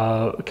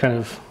kind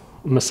of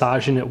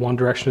massaging it one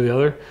direction or the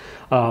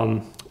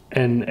other.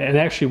 And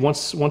actually,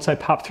 once I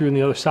popped through on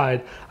the other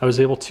side, I was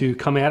able to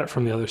come at it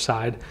from the other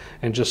side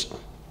and just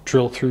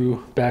drill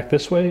through back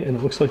this way. And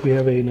it looks like we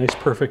have a nice,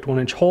 perfect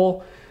 1-inch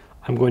hole.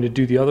 I'm going to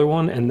do the other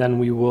one, and then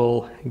we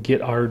will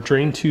get our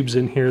drain tubes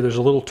in here. There's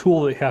a little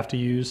tool that you have to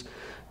use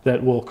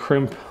that will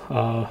crimp.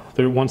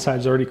 One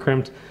side's already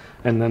crimped,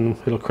 and then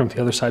it'll crimp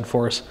the other side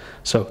for us.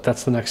 So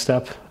that's the next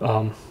step.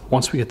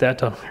 Once we get that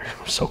done,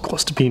 we're so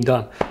close to being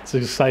done. It's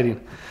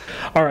exciting.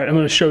 All right, I'm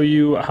going to show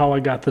you how I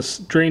got this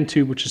drain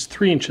tube, which is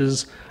 3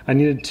 inches. I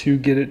needed to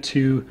get it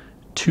to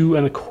 2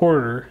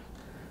 1/4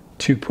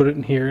 to put it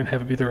in here and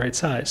have it be the right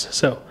size.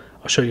 So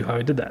I'll show you how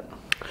I did that.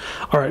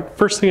 All right,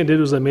 first thing I did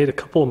was I made a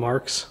couple of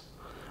marks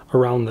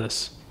around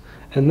this,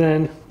 and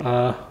then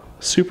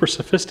super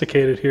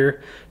sophisticated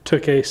here,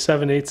 took a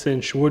 7/8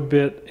 inch wood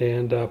bit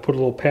and put a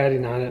little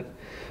padding on it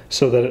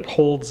so that it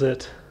holds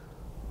it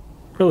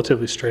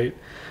relatively straight,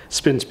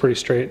 spins pretty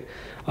straight.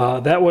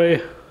 That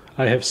way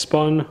I have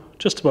spun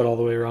just about all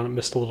the way around. It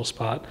missed a little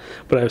spot,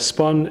 but I've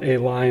spun a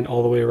line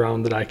all the way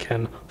around that I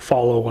can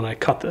follow when I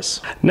cut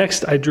this.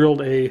 Next, I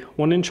drilled a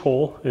 1-inch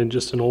hole in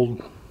just an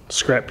old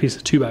scrap piece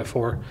of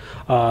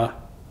 2x4.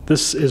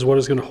 This is what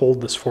is going to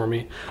hold this for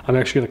me. I'm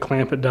actually going to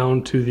clamp it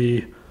down to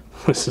the,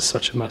 this is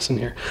such a mess in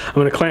here. I'm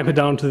going to clamp it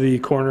down to the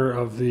corner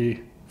of the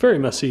very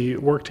messy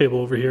work table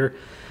over here.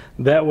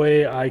 That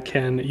way I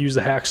can use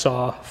the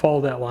hacksaw,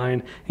 follow that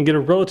line, and get a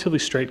relatively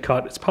straight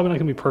cut. It's probably not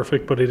going to be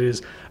perfect, but it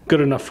is good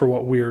enough for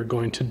what we are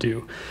going to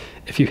do.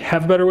 If you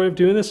have a better way of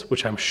doing this,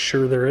 which I'm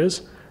sure there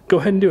is, go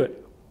ahead and do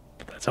it.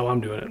 That's how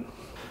I'm doing it.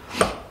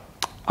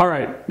 All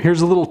right,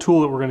 here's a little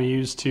tool that we're going to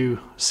use to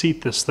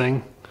seat this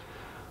thing.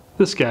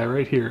 This guy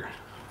right here.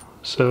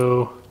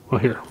 So,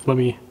 well, here, let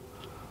me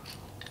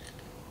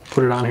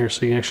put it on here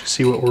so you can actually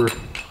see what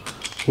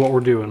we're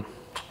doing.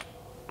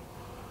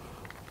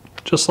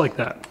 Just like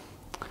that.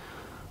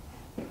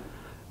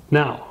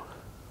 Now,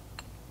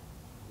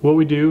 what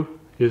we do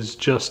is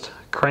just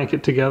crank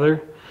it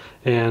together,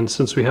 and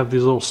since we have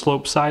these little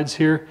slope sides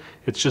here,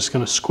 it's just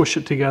going to squish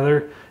it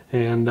together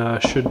and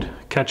should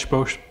catch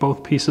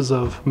both pieces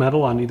of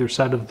metal on either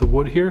side of the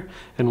wood here,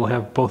 and we'll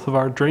have both of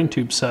our drain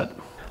tubes set.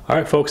 All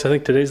right, folks, I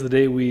think today's the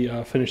day we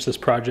finish this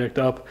project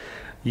up.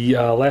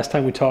 Last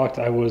time we talked,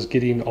 I was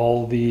getting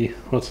all the,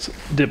 let's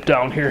dip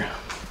down here,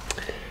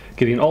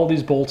 getting all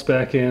these bolts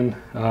back in.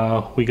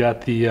 We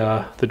got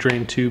the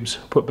drain tubes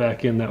put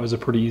back in. That was a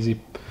pretty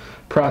easy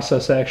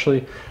process,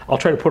 actually. I'll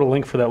try to put a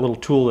link for that little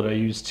tool that I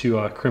used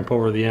to crimp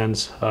over the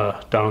ends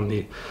down in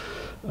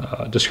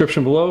the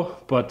description below.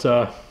 But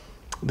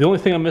the only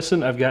thing I'm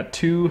missing, I've got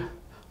 2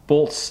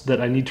 bolts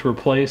that I need to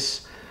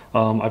replace.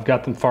 I've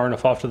got them far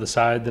enough off to the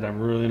side that I'm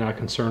really not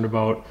concerned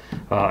about.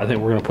 I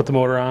think we're going to put the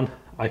motor on.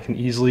 I can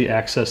easily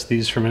access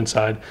these from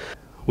inside.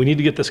 We need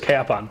to get this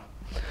cap on.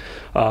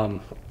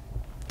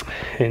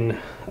 And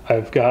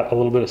I've got a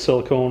little bit of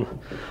silicone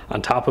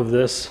on top of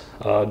this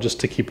just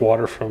to keep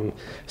water from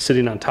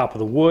sitting on top of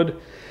the wood.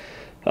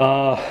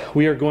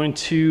 We are going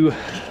to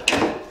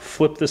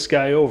flip this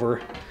guy over,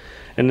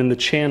 and in the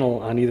channel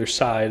on either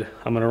side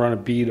I'm going to run a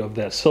bead of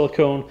that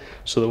silicone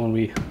so that when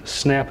we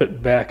snap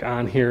it back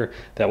on here,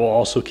 that will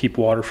also keep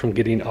water from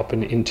getting up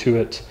and into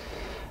it.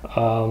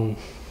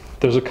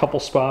 There's a couple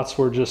spots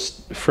where,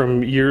 just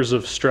from years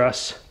of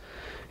stress,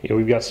 you know,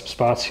 we've got some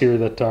spots here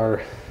that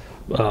are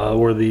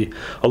where the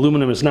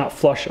aluminum is not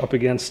flush up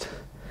against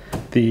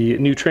the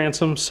new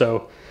transom.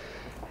 So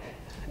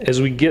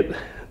as we get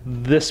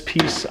this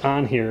piece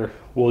on here,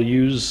 we'll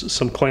use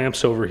some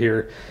clamps over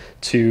here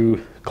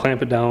to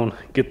clamp it down,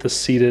 get this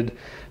seated.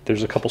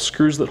 There's a couple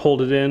screws that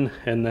hold it in,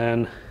 and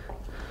then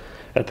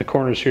at the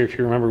corners here, if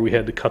you remember, we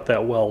had to cut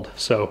that weld.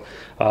 So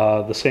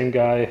the same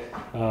guy,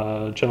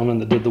 gentleman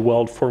that did the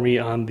weld for me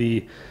on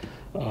the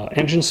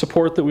engine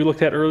support that we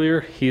looked at earlier,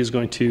 he is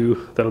going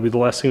to, that'll be the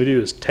last thing we do,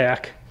 is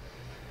tack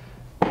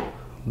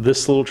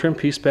this little trim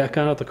piece back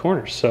on at the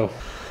corners. So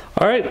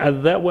all right,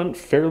 that went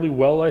fairly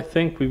well. I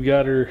think we've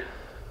got her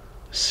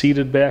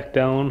seated back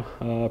down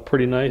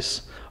pretty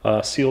nice.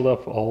 Sealed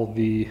up all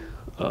the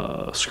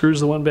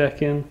screws that went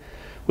back in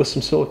with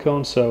some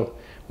silicone, so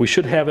we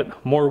should have it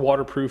more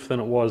waterproof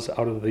than it was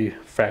out of the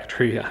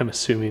factory, I'm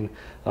assuming,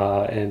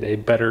 and a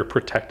better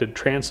protected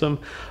transom.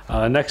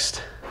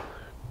 Next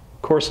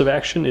course of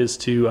action is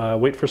to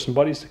wait for some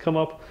buddies to come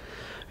up.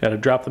 Got to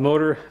drop the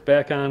motor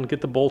back on, get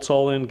the bolts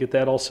all in, get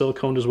that all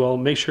siliconed as well.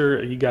 Make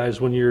sure you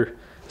guys, when you're,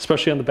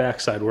 especially on the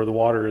backside where the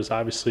water is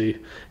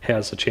obviously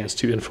has a chance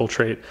to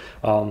infiltrate,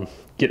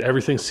 get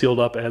everything sealed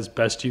up as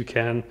best you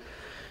can.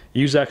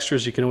 Use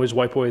extras, you can always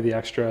wipe away the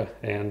extra,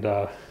 and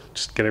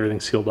just get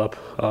everything sealed up.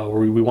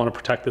 We want to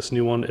protect this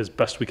new one as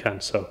best we can.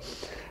 So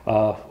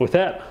with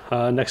that,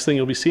 next thing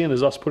you'll be seeing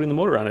is us putting the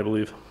motor on, I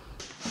believe.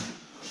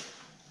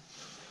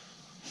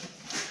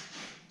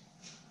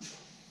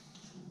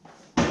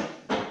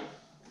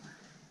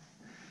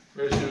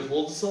 Ready to see it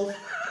hold itself?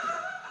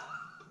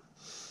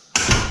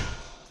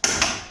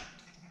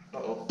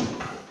 Uh-oh.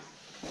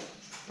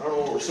 I don't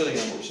know what we're sitting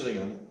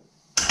on,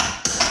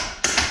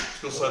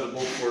 Let's go slide the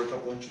bolt forward a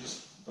couple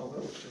inches. Oh, that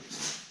looks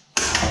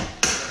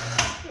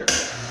good. There.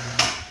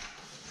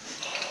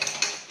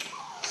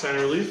 Sign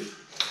of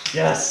relief?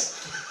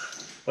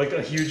 Yes, like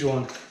a huge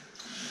one.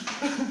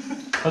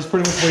 I was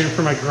pretty much waiting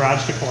for my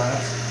garage to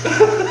collapse.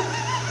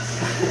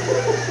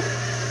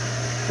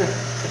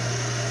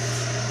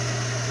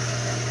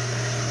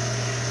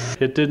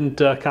 It didn't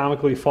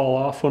comically fall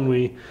off when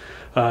we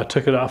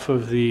took it off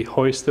of the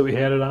hoist that we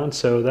had it on,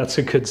 so that's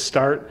a good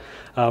start.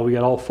 We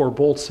got all 4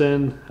 bolts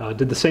in,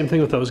 did the same thing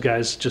with those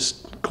guys,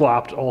 just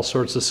glopped all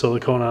sorts of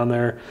silicone on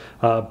there.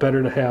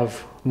 Better to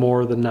have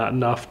more than not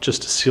enough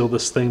just to seal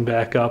this thing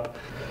back up.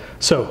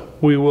 So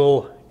we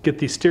will get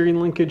the steering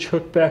linkage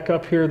hooked back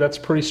up here. That's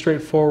pretty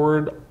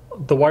straightforward.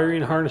 The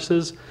wiring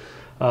harnesses,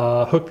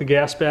 hook the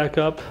gas back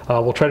up.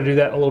 We'll try to do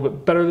that a little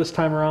bit better this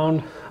time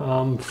around.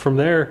 From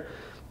there,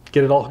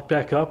 get it all hooked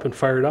back up and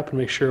fire it up and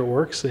make sure it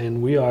works, and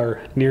we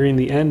are nearing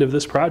the end of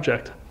this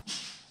project.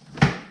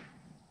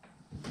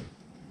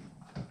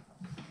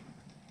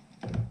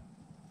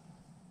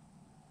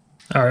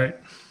 All right,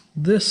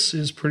 this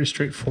is pretty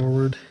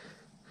straightforward.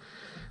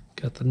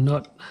 Got the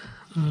nut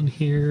on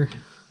here.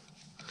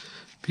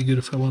 Be good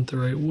if I went the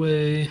right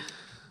way.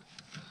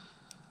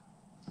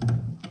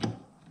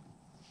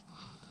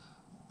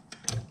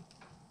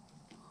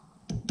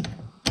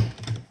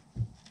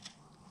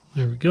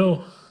 There we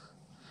go.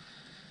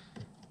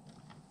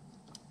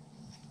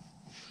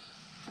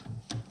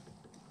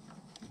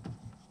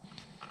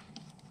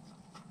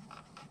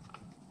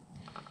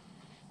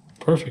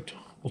 Perfect.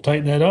 We'll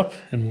tighten that up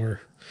and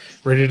we're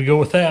ready to go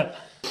with that.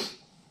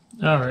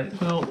 All right,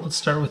 well, let's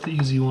start with the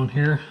easy one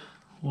here.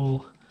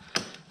 We'll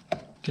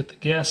get the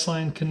gas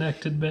line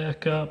connected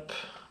back up.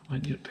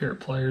 Might need a pair of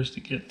pliers to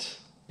get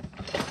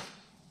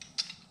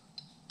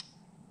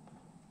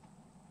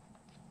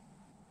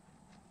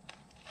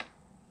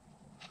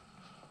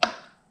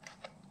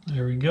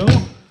there we go.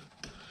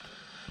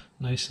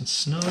 Nice and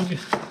snug.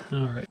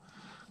 All right,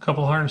 a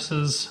couple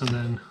harnesses and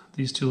then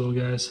these 2 little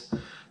guys.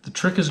 The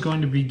trick is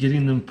going to be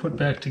getting them put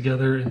back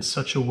together in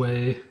such a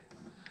way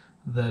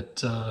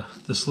that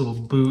this little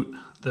boot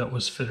that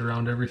was fit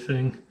around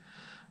everything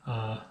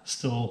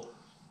still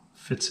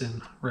fits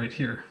in right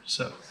here.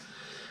 So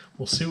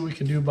we'll see what we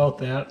can do about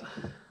that.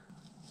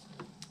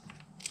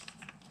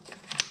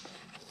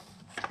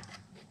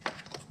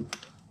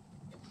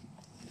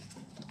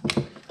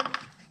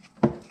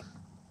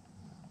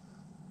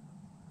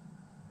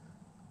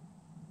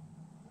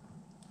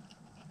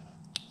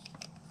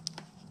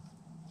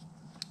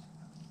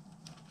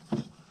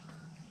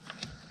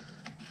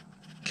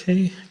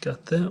 Okay,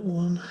 got that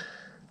one.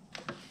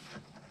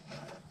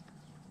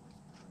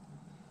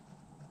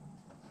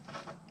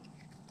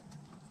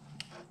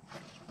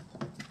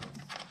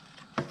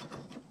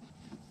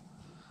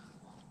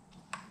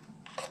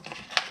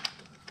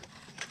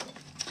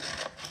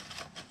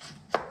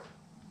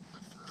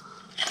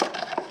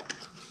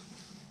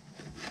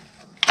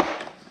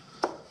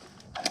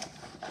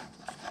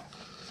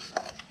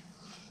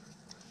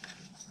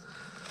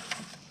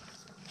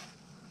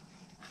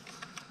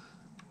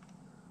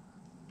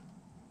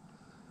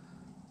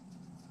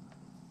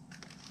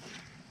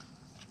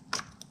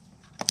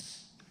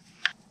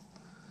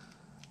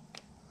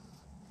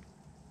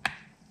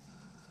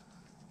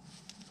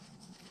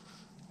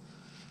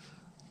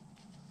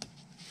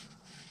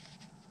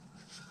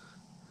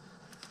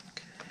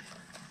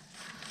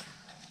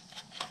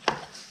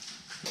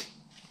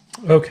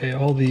 Okay,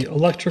 all the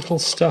electrical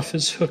stuff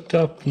is hooked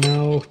up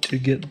now to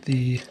get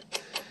the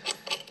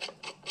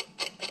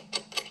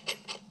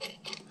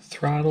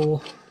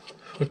throttle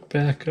hooked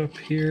back up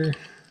here.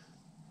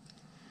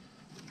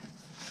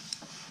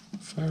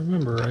 If I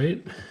remember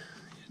right,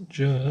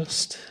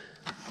 just...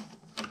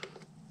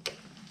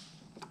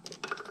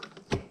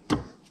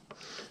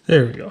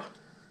 There we go.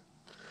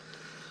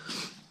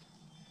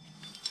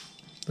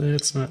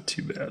 That's not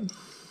too bad.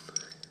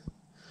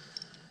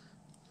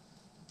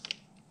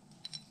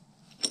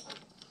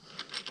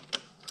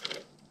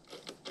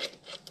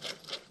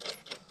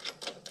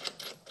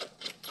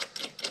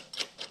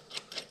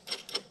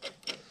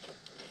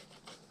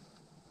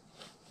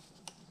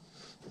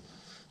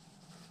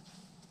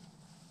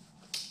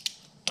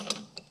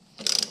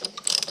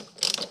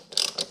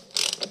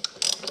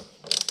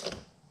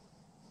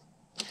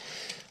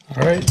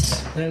 All right,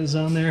 that is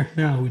on there.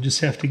 Now we just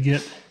have to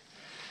get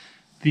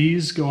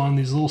these go on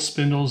these little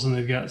spindles, and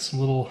they've got some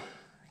little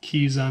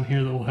keys on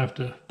here that we'll have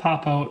to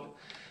pop out,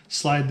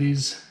 slide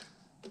these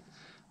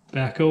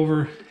back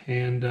over,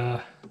 and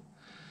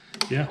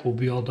yeah, we'll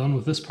be all done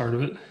with this part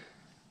of it.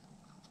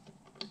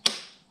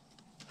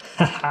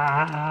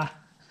 Haha,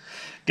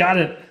 got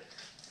it.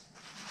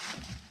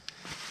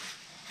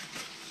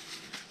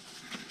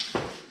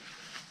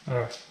 All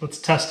right, let's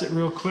test it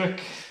real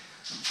quick.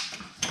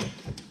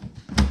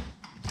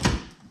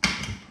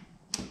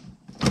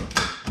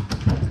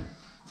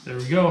 There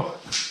we go.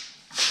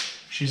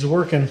 She's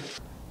working.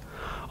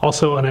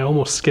 Also, and I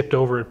almost skipped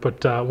over it,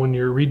 but when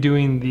you're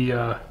redoing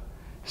the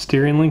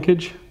steering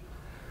linkage,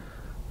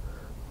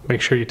 make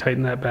sure you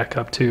tighten that back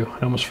up too. I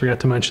almost forgot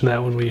to mention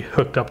that when we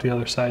hooked up the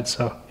other side.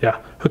 So yeah,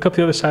 hook up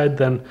the other side,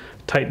 then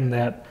tighten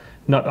that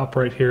nut up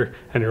right here,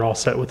 and you're all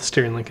set with the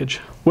steering linkage.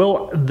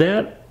 Well,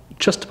 that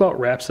just about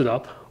wraps it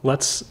up.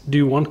 Let's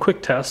do one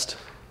quick test.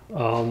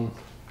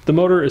 The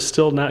motor is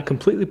still not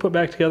completely put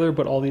back together,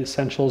 but all the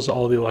essentials,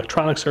 all the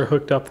electronics are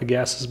hooked up, the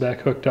gas is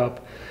back hooked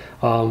up.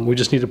 We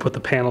just need to put the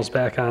panels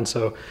back on,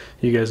 so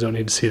you guys don't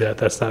need to see that.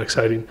 That's not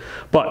exciting.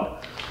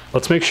 But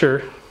let's make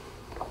sure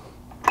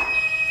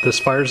this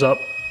fires up.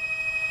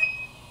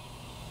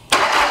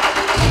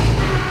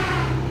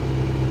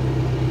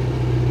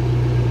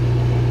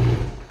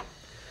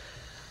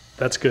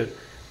 That's good.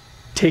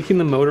 Taking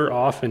the motor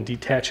off and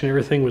detaching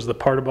everything was the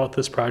part about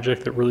this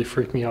project that really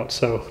freaked me out.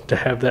 So to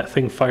have that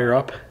thing fire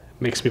up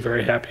makes me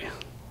very happy.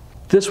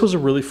 This was a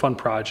really fun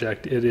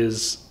project. It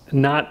is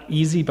not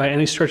easy by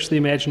any stretch of the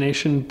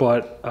imagination,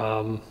 but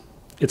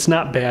it's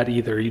not bad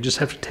either. You just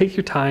have to take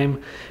your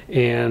time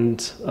and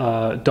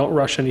don't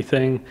rush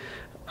anything.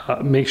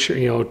 Make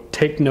sure,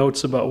 take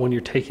notes about when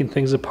you're taking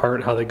things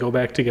apart, how they go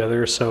back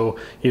together. So,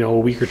 a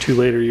week or two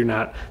later, you're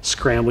not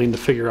scrambling to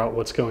figure out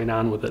what's going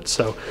on with it.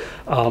 So,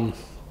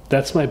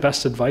 that's my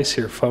best advice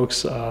here,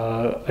 folks.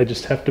 I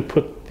just have to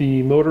put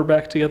the motor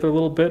back together a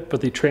little bit,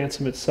 but the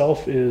transom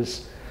itself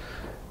it's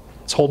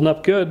holding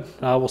up good.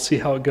 We'll see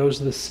how it goes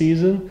this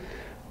season.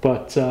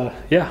 But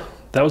yeah,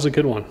 that was a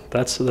good one.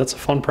 That's a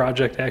fun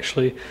project,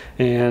 actually.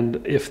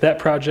 And if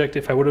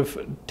I would have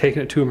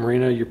taken it to a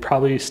marina, you're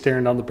probably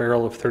staring down the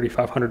barrel of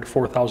 $3,500 to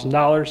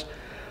 $4,000.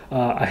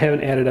 I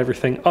haven't added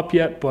everything up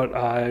yet, but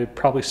I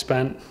probably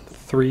spent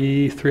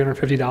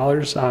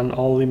 $350 on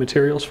all the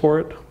materials for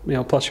it,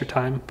 plus your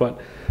time.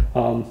 But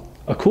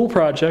a cool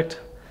project,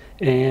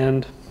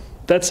 and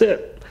that's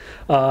it.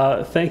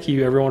 Thank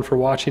you everyone for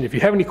watching. If you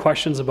have any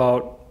questions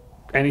about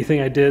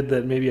anything I did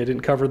that maybe I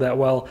didn't cover that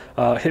well,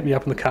 hit me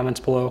up in the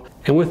comments below.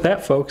 And with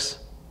that, folks,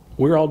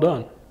 we're all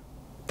done.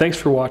 Thanks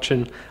for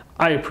watching.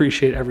 I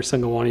appreciate every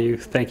single one of you.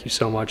 Thank you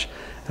so much,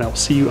 and I will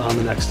see you on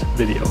the next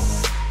video.